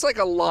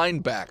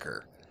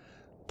linebacker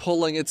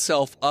pulling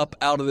itself up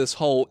out of this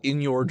hole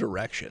in your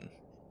direction.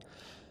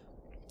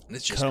 And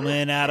it's just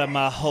coming out of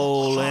my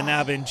hole, and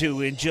I've been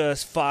doing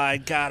just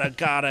fine.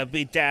 Gotta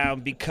be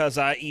down because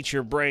I eat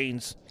your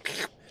brains.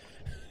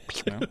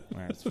 No?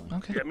 That's fine.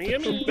 okay.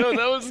 Yummy. No,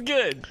 that was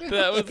good.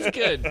 That was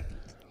good.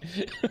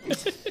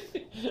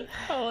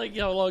 I like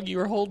how long you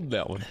were holding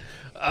that one.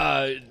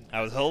 I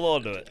was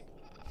holding on to it.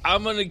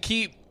 I'm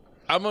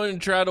gonna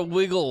try to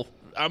wiggle.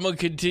 I'm gonna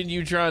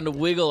continue trying to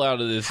wiggle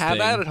out of this Have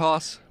thing. at it,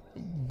 Hoss.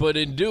 But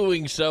in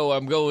doing so,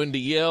 I'm going to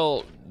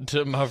yell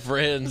to my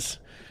friends,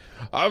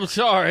 I'm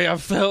sorry I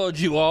failed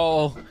you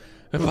all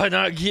by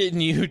not getting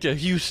you to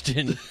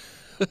Houston.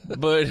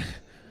 But,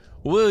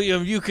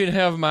 William, you can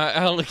have my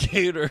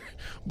alligator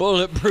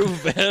bulletproof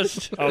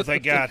vest. Oh,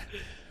 thank God.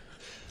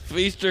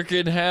 Feaster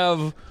can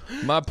have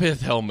my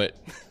pith helmet.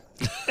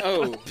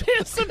 Oh,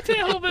 Piss a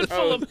helmet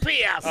full of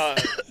piss.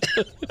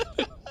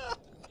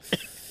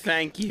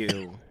 thank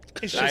you.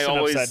 It's just I an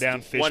always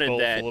upside-down fish wanted bowl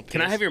that. full of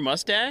Can I piss. have your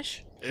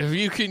mustache?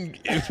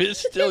 If it's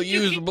still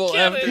usable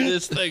get after it.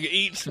 this thing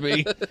eats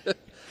me.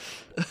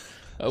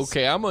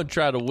 Okay, I'm gonna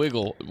try to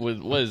wiggle with,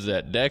 what is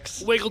that,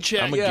 Dex? Wiggle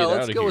check. I'm gonna Yeah, get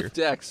let's out of go here. with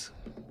Dex.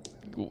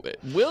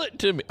 Will it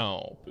to me?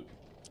 Oh,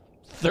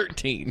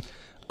 13.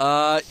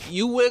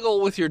 You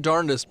wiggle with your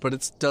darndest, but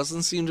it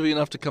doesn't seem to be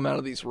enough to come out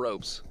of these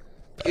ropes.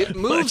 It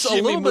moves a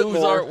Shimmy little bit moves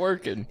more. aren't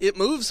working. It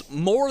moves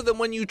more than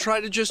when you try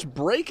to just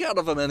break out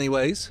of them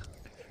anyways.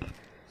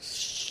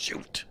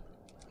 Shoot.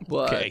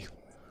 But Okay.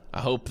 I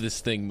hope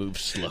this thing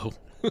moves slow.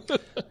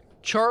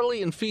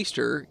 Charlie and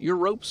Feaster, your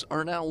ropes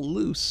are now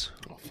loose.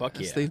 Oh, fuck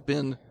As yeah. they've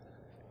been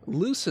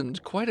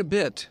loosened quite a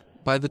bit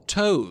by the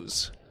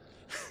toes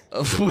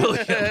of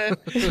William.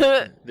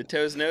 The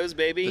toes nose,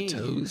 baby. The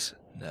toes?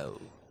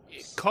 No.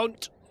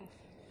 Cunt.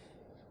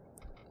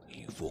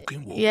 You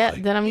fucking will. Yeah,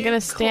 then I'm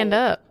gonna stand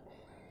up.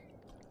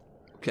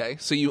 Okay,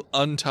 so you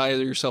untie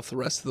yourself the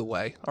rest of the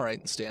way. All right,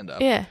 and stand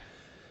up. Yeah.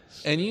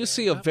 And you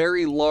see a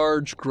very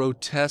large,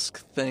 grotesque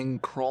thing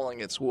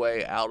crawling its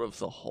way out of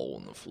the hole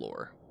in the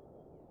floor.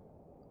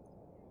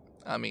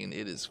 I mean,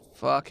 it is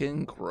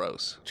fucking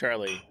gross.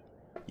 Charlie,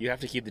 you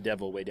have to keep the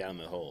devil way down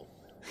the hole.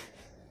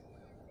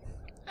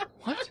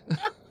 What?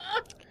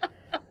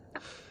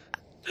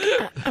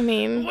 I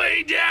mean,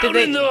 Way down Did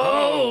they- in the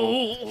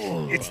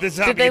hole. It's the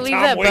zombie. did they leave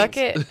Tom that Waits.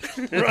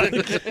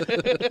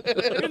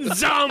 bucket?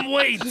 Zom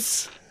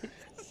waits.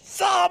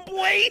 Zom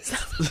Waits.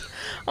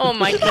 Oh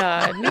my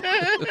god.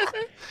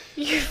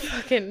 You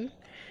fucking.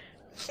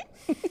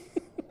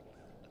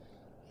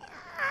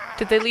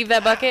 Did they leave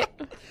that bucket?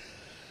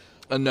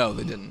 No,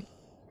 they didn't.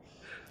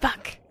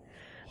 Fuck.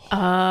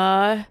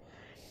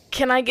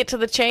 Can I get to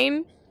the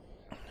chain?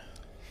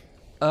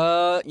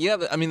 Yeah.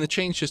 I mean, the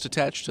chain's just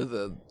attached to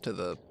the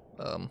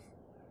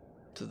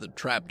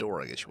trap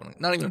door. I guess you want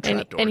to. Not even a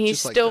trap door. And it's he's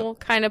just like still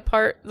kind of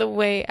part the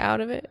way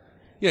out of it.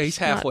 yeah, he's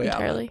halfway Not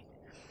out. Of it.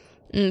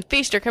 entirely.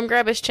 Feaster, come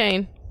grab his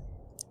chain.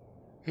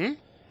 Hmm?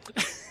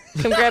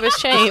 Come grab his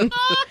chain.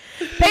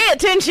 Pay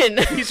attention.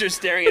 He's just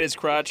staring at his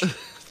crotch.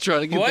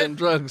 Trying to get What? them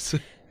drugs.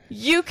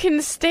 You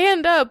can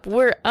stand up.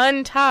 We're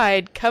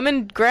untied. Come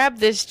and grab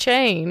this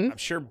chain. I'm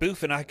sure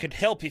Boof and I could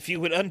help if you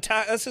would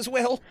untie us as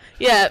well.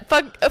 Yeah,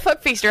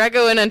 fuck Feaster. I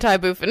go and untie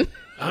Boofin.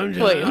 I'm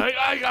William.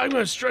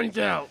 gonna strength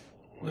out.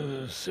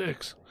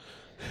 6.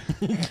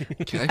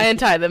 Okay. I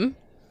untie them.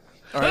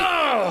 All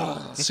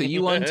right. So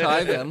you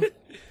untie them.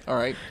 All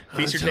right.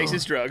 Feaster takes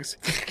his drugs.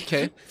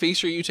 Okay.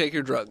 Feaster, you take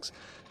your drugs.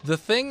 The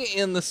thing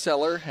in the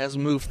cellar has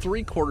moved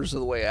 3/4 of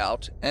the way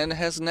out and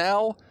has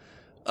now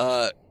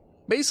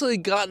basically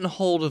gotten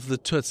hold of the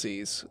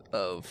tootsies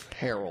of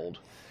Harold.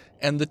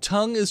 And the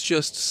tongue is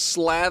just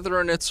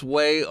slathering its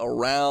way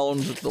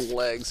around the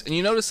legs. And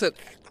you notice that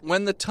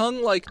when the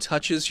tongue like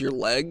touches your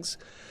legs,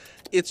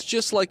 it's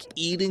just like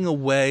eating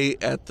away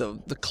at the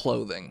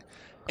clothing.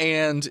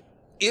 And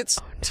it's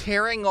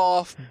tearing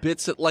off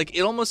bits of, like,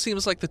 it almost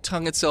seems like the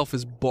tongue itself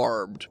is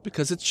barbed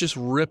because it's just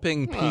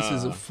ripping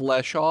pieces of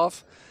flesh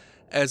off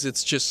as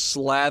it's just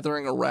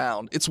slathering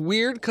around. It's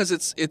weird because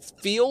it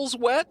feels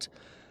wet,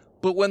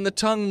 but when the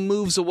tongue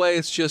moves away,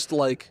 it's just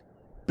like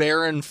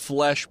barren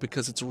flesh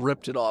because it's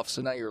ripped it off.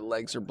 So now your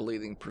legs are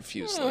bleeding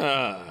profusely.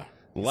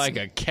 Like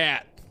a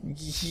cat.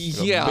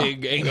 Yeah. A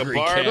big angry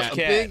barbed cat. A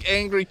big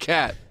angry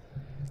cat.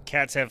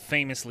 Cats have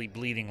famously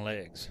bleeding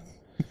legs.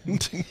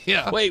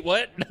 Yeah. Wait,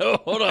 what? No,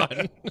 hold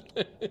on.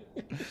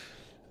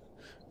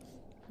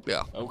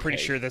 Yeah. I'm pretty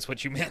sure that's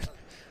what you meant.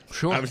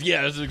 Sure.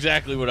 Yeah, that's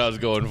exactly what I was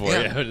going for.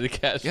 Yeah. Yeah, the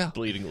cat's Yeah.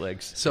 bleeding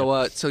legs.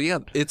 So yeah,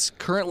 it's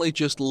currently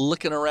just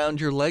licking around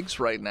your legs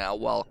right now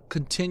while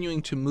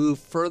continuing to move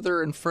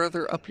further and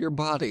further up your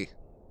body.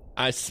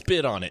 I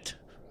spit on it.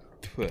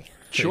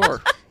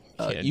 Sure.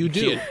 You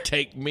do. Can't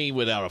take me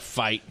without a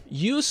fight.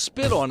 You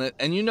spit on it,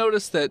 and you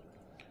notice that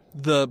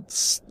the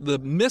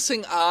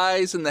missing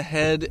eyes and the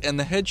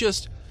head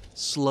just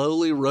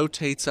slowly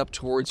rotates up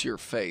towards your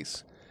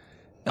face.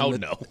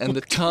 And no. And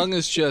the tongue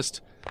is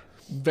just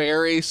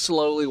very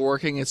slowly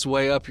working its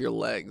way up your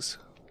legs.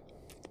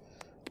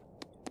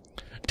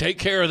 Take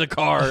care of the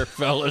car,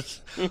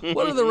 fellas.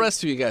 What are the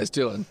rest of you guys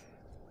doing?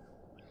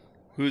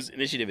 Whose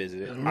initiative is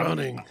it?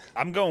 Running.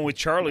 I'm going with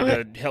Charlie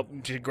to help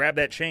to grab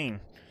that chain.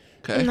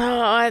 Okay. No,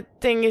 I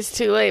think it's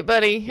too late,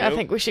 buddy. I Nope.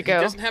 think we should He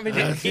go. doesn't have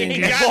any. think He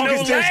it's- got no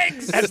as there's-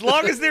 legs. As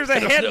long as there's a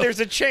head, there's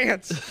a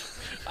chance.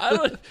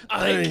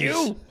 Thank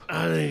you.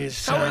 I think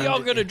it's How are time y'all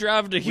to- going to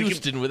drive to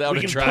Houston without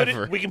a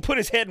driver? We can put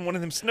his head in one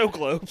of them snow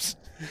globes,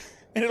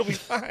 and it'll be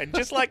fine,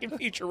 just like in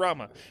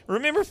Futurama.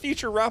 Remember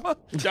Futurama?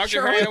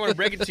 Dr. Harry, I don't want to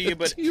break it to you,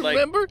 but Do you like,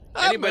 remember?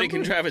 I anybody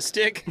can remember. drive a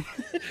stick.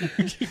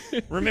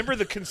 Remember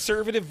the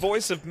conservative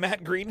voice of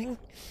Matt Groening?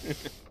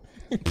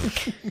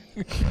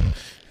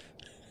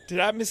 Did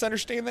I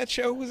misunderstand that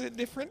show? Was it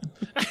different?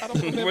 I don't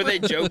remember. Were they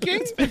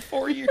joking? It's been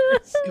 4 years.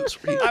 It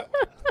was real.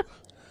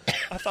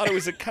 I thought it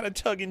was a kind of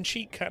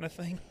tongue-in-cheek kind of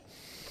thing.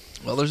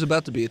 Well, there's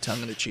about to be a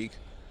tongue in a cheek.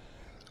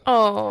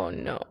 Oh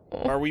no.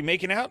 Are we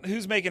making out?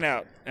 Who's making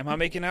out? Am I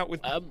making out with...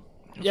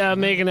 Yeah, I'm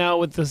making out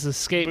with this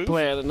escape Booth?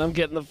 plan, and I'm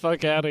getting the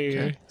fuck out of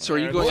here. So are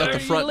you going Where out the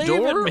are you front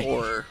leaving door, me?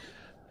 or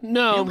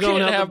No, You I'm going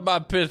can't out. have my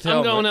pith I'm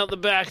helmet. going out the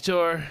back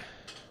door.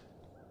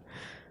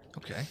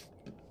 okay?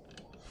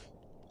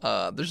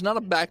 There's not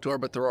a back door,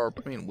 but there are,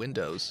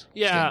 windows.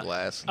 Yeah, stained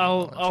glass.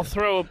 I'll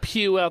throw a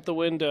pew out the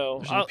window.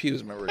 There's no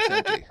pews. Remember, it's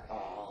empty.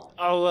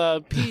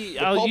 I'll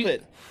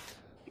Pulpit.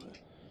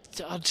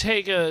 I'll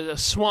take a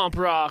swamp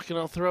rock and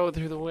I'll throw it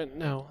through the window.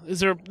 No,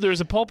 there's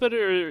a pulpit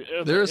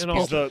or There's an a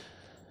altar? pulpit.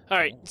 All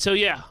right, so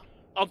yeah,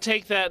 I'll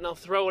take that and I'll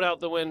throw it out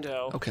the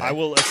window. Okay. I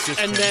will assist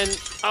And him. then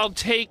I'll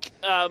take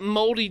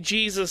moldy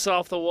Jesus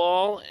off the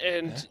wall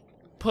and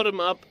put him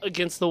up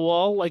against the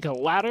wall like a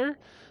ladder,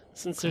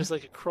 since there's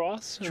like a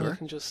cross. And Sure. I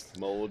can just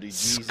Moldy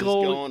Jesus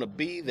Scold- gonna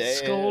be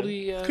there.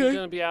 Scoldy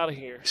gonna be out of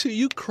here. So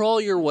you crawl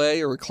your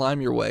way or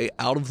climb your way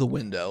out of the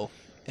window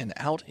and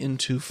out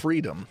into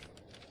freedom.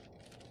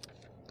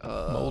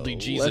 Moldy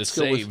Jesus Let's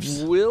go saves.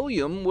 with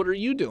William. What are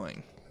you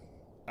doing?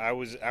 I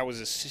was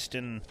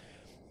assisting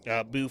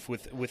Boof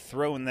with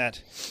throwing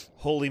that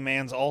holy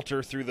man's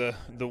altar through the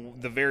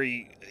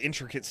very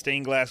intricate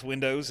stained glass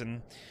windows,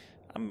 and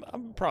I'm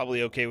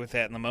probably okay with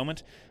that in the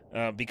moment,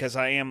 because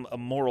I am a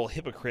moral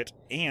hypocrite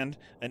and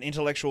an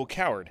intellectual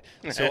coward.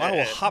 So I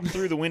will hop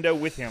through the window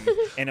with him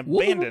and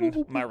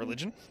abandon my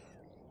religion.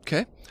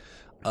 Okay.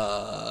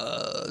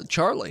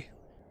 Charlie.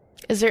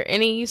 Is there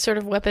any sort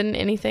of weapon,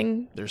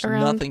 anything There's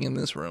around? nothing in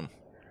this room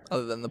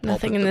other than the pulpit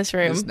Nothing in that this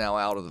room. is now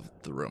out of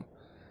the room.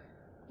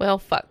 Well,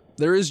 fuck.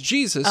 There is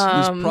Jesus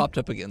who's propped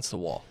up against the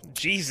wall.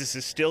 Jesus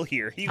is still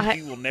here. He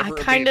will never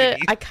I abandon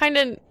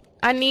you.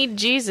 I need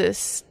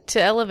Jesus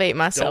to elevate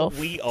myself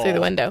we through all? the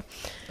window.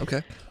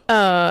 Okay.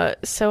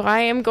 So I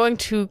am going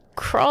to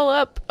crawl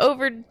up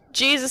over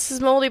Jesus'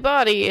 moldy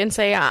body and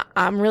say,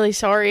 I'm really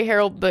sorry,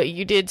 Harold, but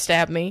you did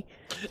stab me.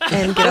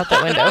 And get out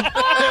that window.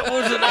 That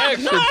was an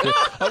accident.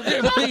 I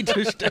didn't mean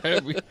to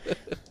stab you.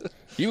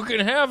 You can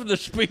have the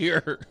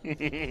spear.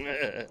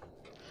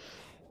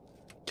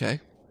 Okay.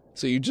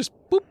 So you just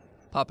boop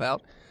pop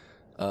out.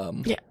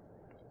 Yeah.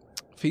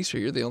 Feaster,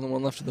 you're the only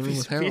one left in the room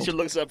with Harold. Feaster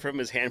looks up from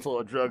his handful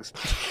of drugs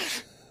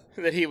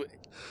that he. You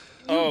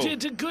Oh,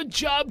 did a good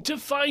job to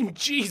find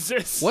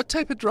Jesus. What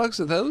type of drugs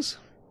are those?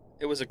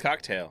 it was a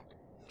cocktail.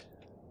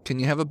 Can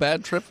you have a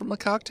bad trip from a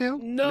cocktail?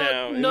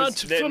 No, none of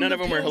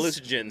them were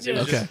hallucinogens. It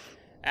was Okay. just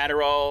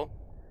Adderall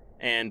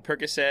and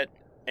Percocet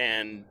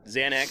and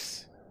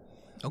Xanax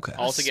Okay.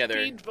 all together.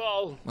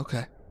 Speedball.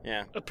 Okay.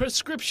 Yeah. A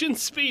prescription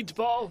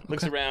speedball.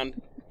 Looks around.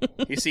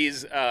 He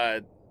sees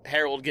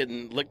Harold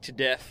getting licked to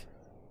death,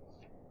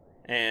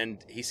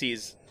 and he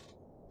sees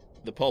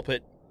the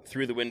pulpit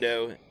through the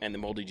window and the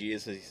moldy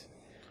Jesus.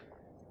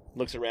 He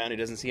looks around. He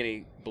doesn't see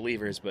any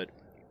believers, but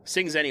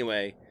sings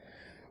anyway.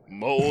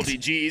 Moldy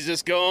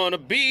Jesus gonna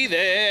be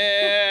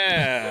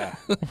there.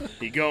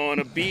 He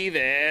gonna be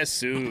there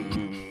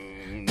soon.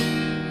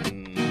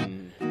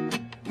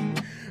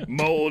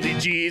 Moldy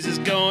Jesus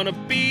gonna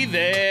be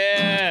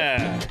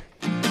there.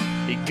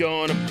 He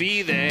gonna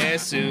be there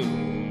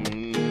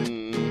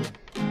soon.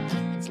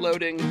 It's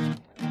loading.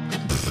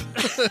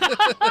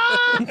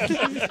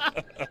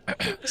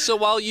 So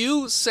while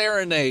you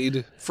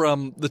serenade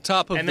from the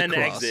top of And the then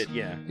cross, exit,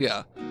 yeah.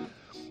 yeah.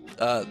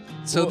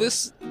 So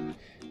this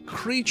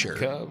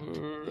creature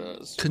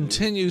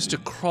continues to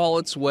crawl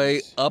its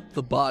way up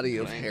the body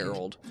of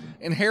Harold.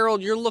 And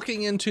Harold, you're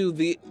looking into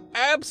the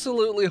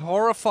absolutely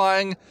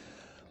horrifying,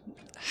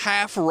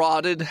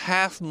 half-rotted,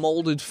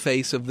 half-molded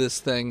face of this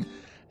thing,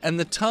 and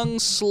the tongue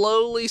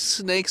slowly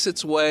snakes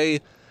its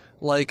way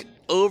like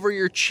over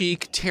your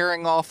cheek,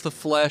 tearing off the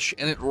flesh,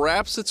 and it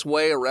wraps its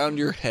way around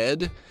your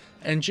head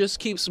and just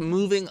keeps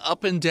moving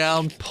up and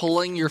down,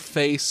 pulling your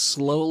face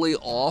slowly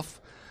off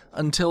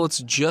until it's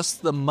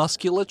just the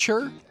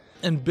musculature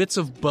and bits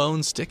of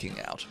bone sticking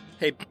out.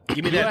 Hey,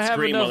 give me Do I that have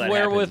scream while enough that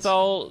happens.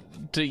 wherewithal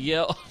to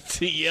yell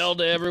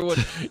to everyone?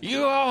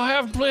 You all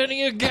have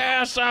plenty of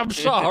gas. I'm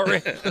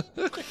sorry.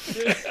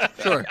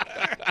 Sure.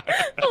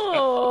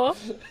 Oh,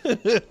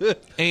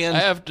 And I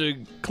have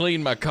to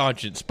clean my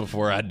conscience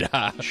before I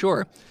die.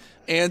 sure.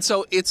 And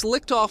so it's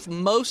licked off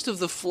most of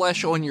the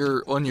flesh on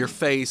your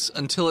face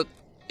until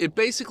it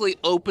basically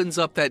opens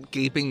up that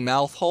gaping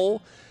mouth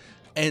hole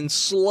and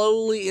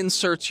slowly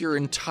inserts your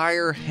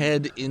entire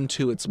head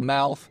into its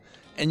mouth,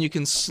 and you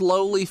can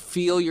slowly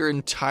feel your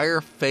entire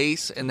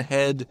face and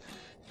head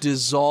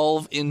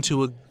dissolve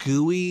into a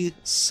gooey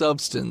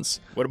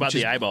substance. What about which the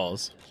is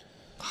eyeballs?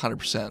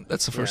 100%.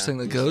 That's the first Yeah, thing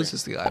that goes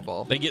is the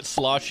eyeball. They get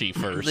sloshy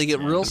first. They get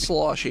real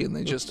sloshy and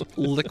they just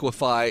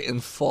liquefy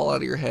and fall out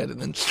of your head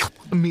and then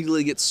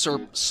immediately get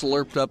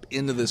slurped up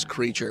into this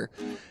creature.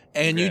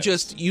 And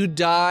you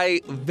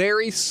die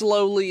very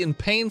slowly and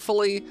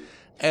painfully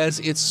as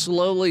it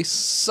slowly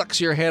sucks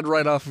your head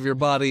right off of your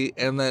body,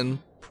 and then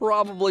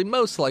probably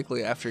most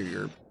likely after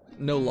you're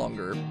no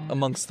longer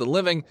amongst the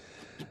living,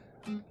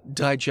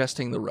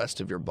 digesting the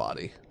rest of your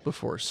body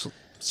before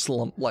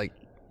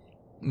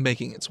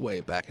making its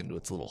way back into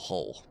its little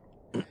hole.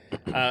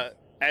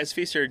 As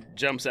Feaster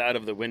jumps out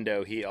of the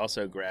window, he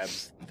also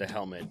grabs the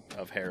helmet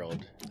of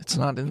Harold. It's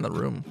not in the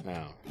room.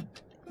 Oh.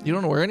 You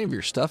don't know where any of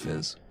your stuff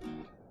is.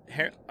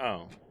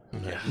 Oh.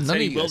 Yeah. None So of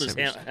he you willed guys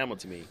his have helmet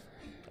to me.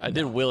 I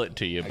did will it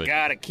to you, I but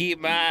gotta keep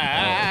my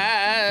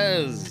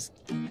eyes.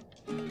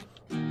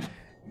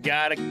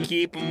 Gotta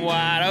keep them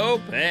wide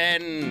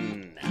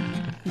open.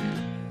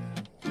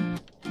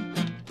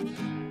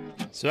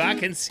 So I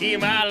can see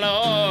my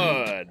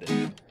Lord.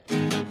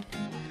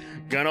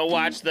 Gonna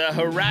watch the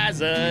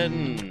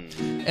horizon.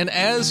 And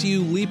as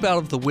you leap out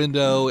of the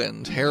window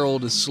and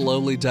Harold is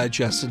slowly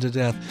digested to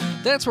death,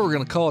 that's what we're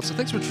going to call it. So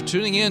thanks so much for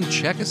tuning in.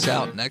 Check us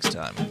out next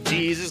time.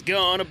 Jesus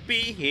gonna be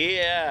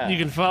here. You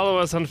can follow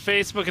us on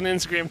Facebook and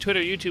Instagram,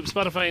 Twitter, YouTube,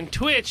 Spotify, and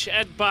Twitch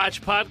at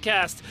Botch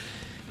Podcast.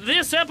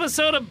 This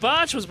episode of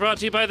Botch was brought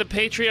to you by the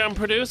Patreon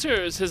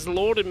producers, His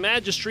Lord and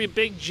Majesty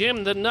Big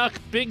Jim, the Nuck,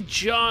 Big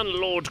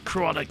John, Lord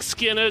Chronic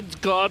Skinner,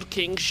 God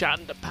King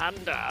Shanda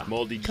Panda,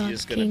 Moldy G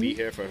is gonna be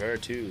here for her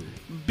too.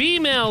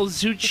 B-Mail,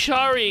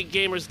 Zuchari,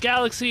 Gamers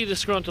Galaxy,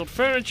 Disgruntled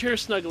Furniture,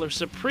 Snuggler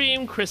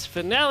Supreme, Chris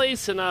Finelli,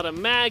 Sonata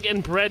Mag,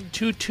 and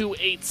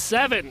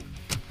Bread2287.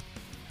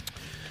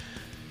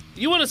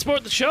 You want to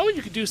support the show?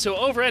 You can do so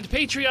over at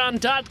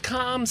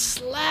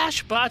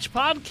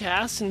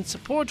patreon.com/botchpodcast and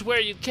support where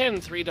you can.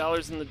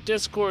 $3 in the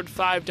Discord,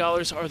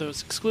 $5 are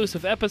those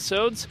exclusive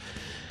episodes.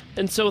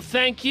 And so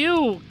thank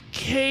you,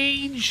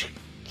 Kage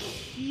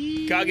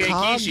Kage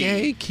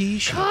Kishi.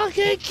 Kishi.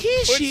 Kage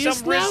Kishi Put is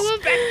some now a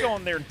respect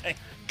on their name.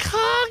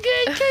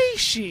 Kage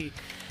Kishi.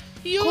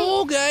 You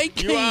are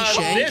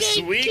this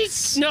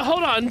week's No,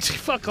 hold on.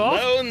 Fuck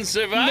off. lone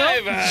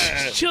survivor.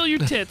 No, chill your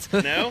tits.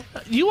 No?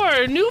 You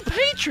are a new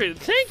patron.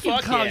 Thank you,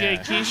 Fuck Kage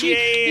yeah. Kishi.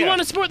 Yeah. You want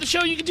to support the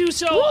show? You can do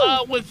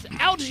so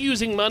without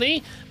using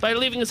money by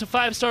leaving us a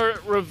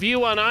 5-star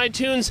review on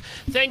iTunes.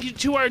 Thank you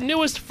to our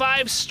newest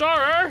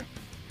 5-starer.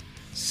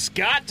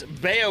 Scott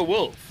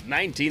Beowulf,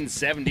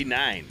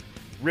 1979.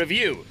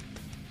 Review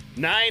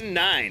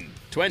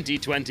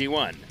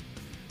 9/9/2021.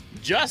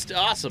 Just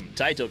awesome.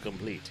 Title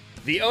complete.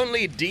 The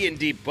only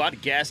D&D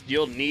podcast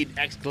you'll need! !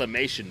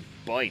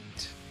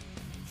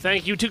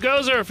 Thank you to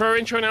Gozer for our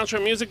intro and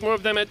outro music. More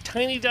of them at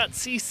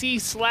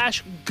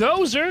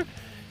tiny.cc/Gozer.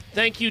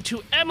 Thank you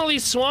to Emily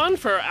Swan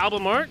for our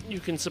album art. You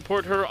can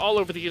support her all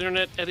over the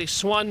internet at a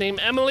swan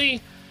named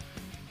Emily.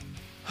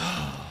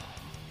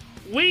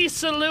 We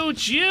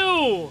salute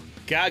you!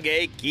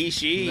 Kage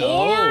Kishi.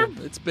 Or,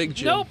 It's Big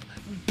Jim. nope,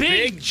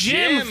 Big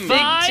Jim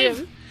 5. Big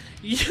Jim.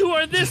 You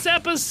are this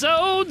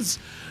episode's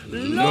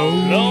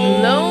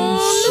Lone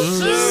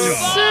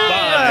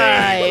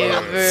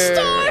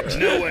Survivor.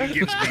 No one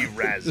gives me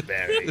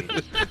raspberry.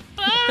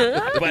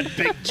 But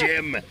Big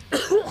Jim.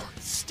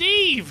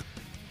 Steve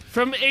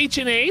from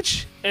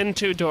H&H and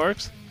Two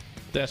Dorks.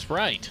 that's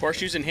right.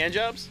 Horseshoes and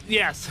handjobs?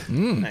 Yes.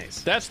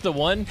 Nice. That's the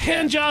one.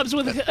 Hand jobs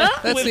with the-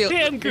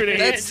 hand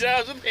grenades.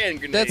 Handjobs with hand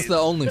grenades. That's the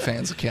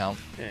OnlyFans account.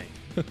 Hey.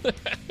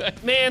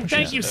 Man,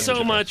 thank you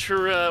so much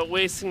for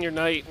wasting your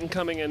night and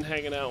coming and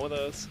hanging out with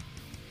us.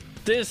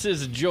 This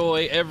is a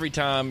joy every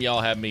time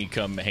y'all have me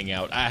come hang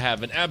out. I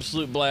have an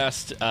absolute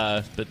blast.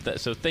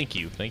 So thank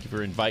you. Thank you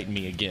for inviting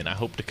me again. I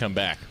hope to come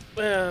back.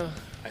 Well,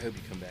 I hope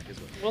you come back as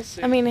well. we'll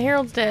see. I mean,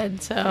 Harold's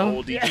dead, so.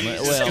 Moldy G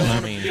is Well, I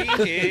gonna mean, be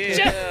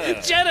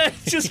here. Jenna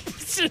just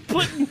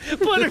put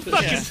her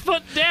fucking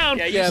foot down.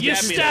 Yeah, you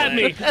stabbed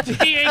me.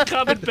 He ain't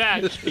coming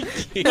back.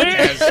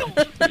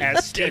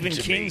 As Stephen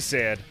King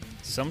said,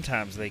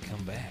 sometimes they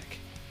come back.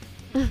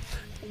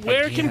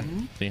 Where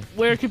Again. can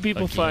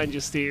people Again. find you,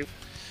 Steve?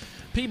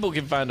 People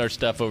can find our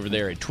stuff over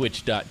there at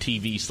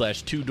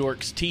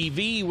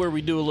twitch.tv/2dorkstv, where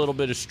we do a little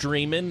bit of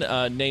streaming,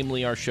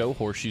 namely our show,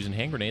 Horseshoes and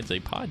Hand Grenades, a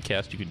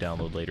podcast you can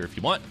download later if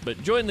you want.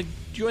 But join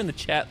the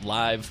chat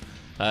live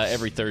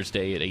every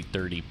Thursday at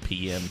 8:30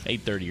 p.m.,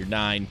 8:30 or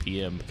 9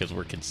 p.m. because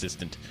we're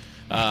consistent.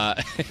 Wow.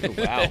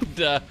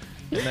 And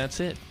that's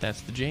it.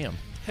 That's the jam.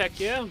 Heck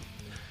yeah.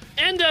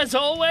 And as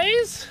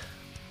always,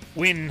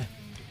 When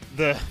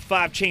the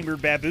 5-chamber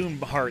baboon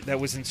heart that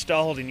was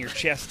installed in your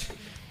chest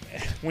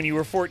when you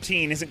were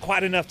 14 isn't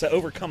quite enough to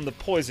overcome the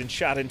poison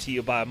shot into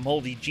you by a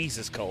moldy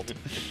Jesus cult,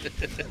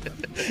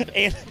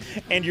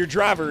 and your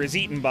driver is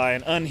eaten by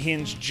an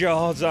unhinged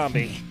jaw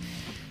zombie,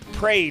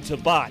 pray to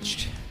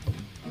Botched,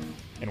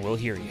 and we'll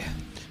hear you.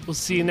 we'll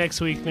see you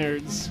next week,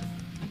 nerds.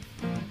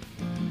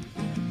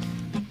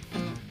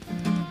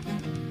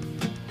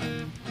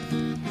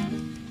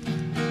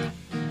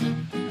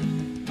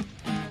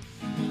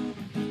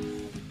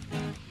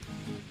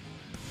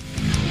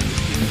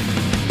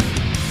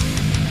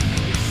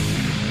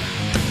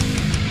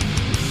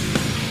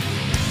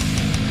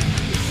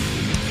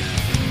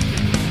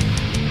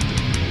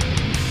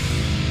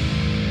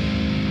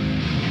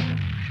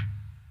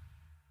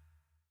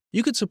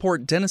 You could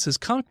support Dennis's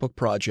comic book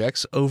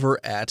projects over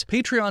at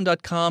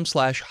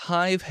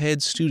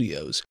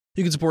patreon.com/hiveheadstudios.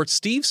 You can support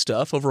Steve's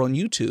stuff over on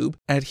YouTube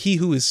at He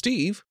Who Is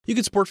Steve. You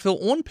can support Phil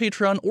on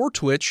Patreon or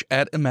Twitch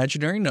at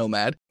Imaginary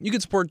Nomad. You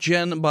can support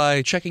Jen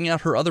by checking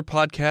out her other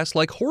podcasts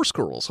like Horse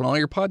Girls on all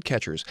your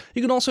podcatchers.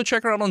 You can also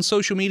check her out on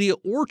social media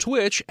or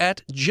Twitch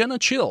at Jenna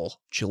Chill,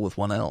 chill with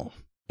one L.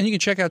 And you can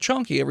check out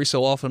Chonky every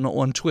so often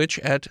on Twitch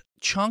at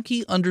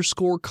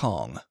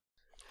Chonky_Kong.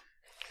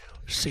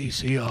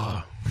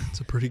 CCR.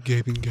 It's a pretty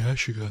gaping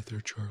gash you got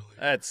there, Charlie.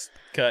 That's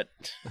cut.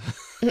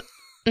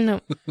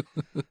 No.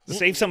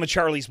 Save some of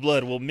Charlie's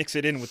blood. We'll mix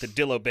it in with the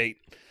Dillo bait.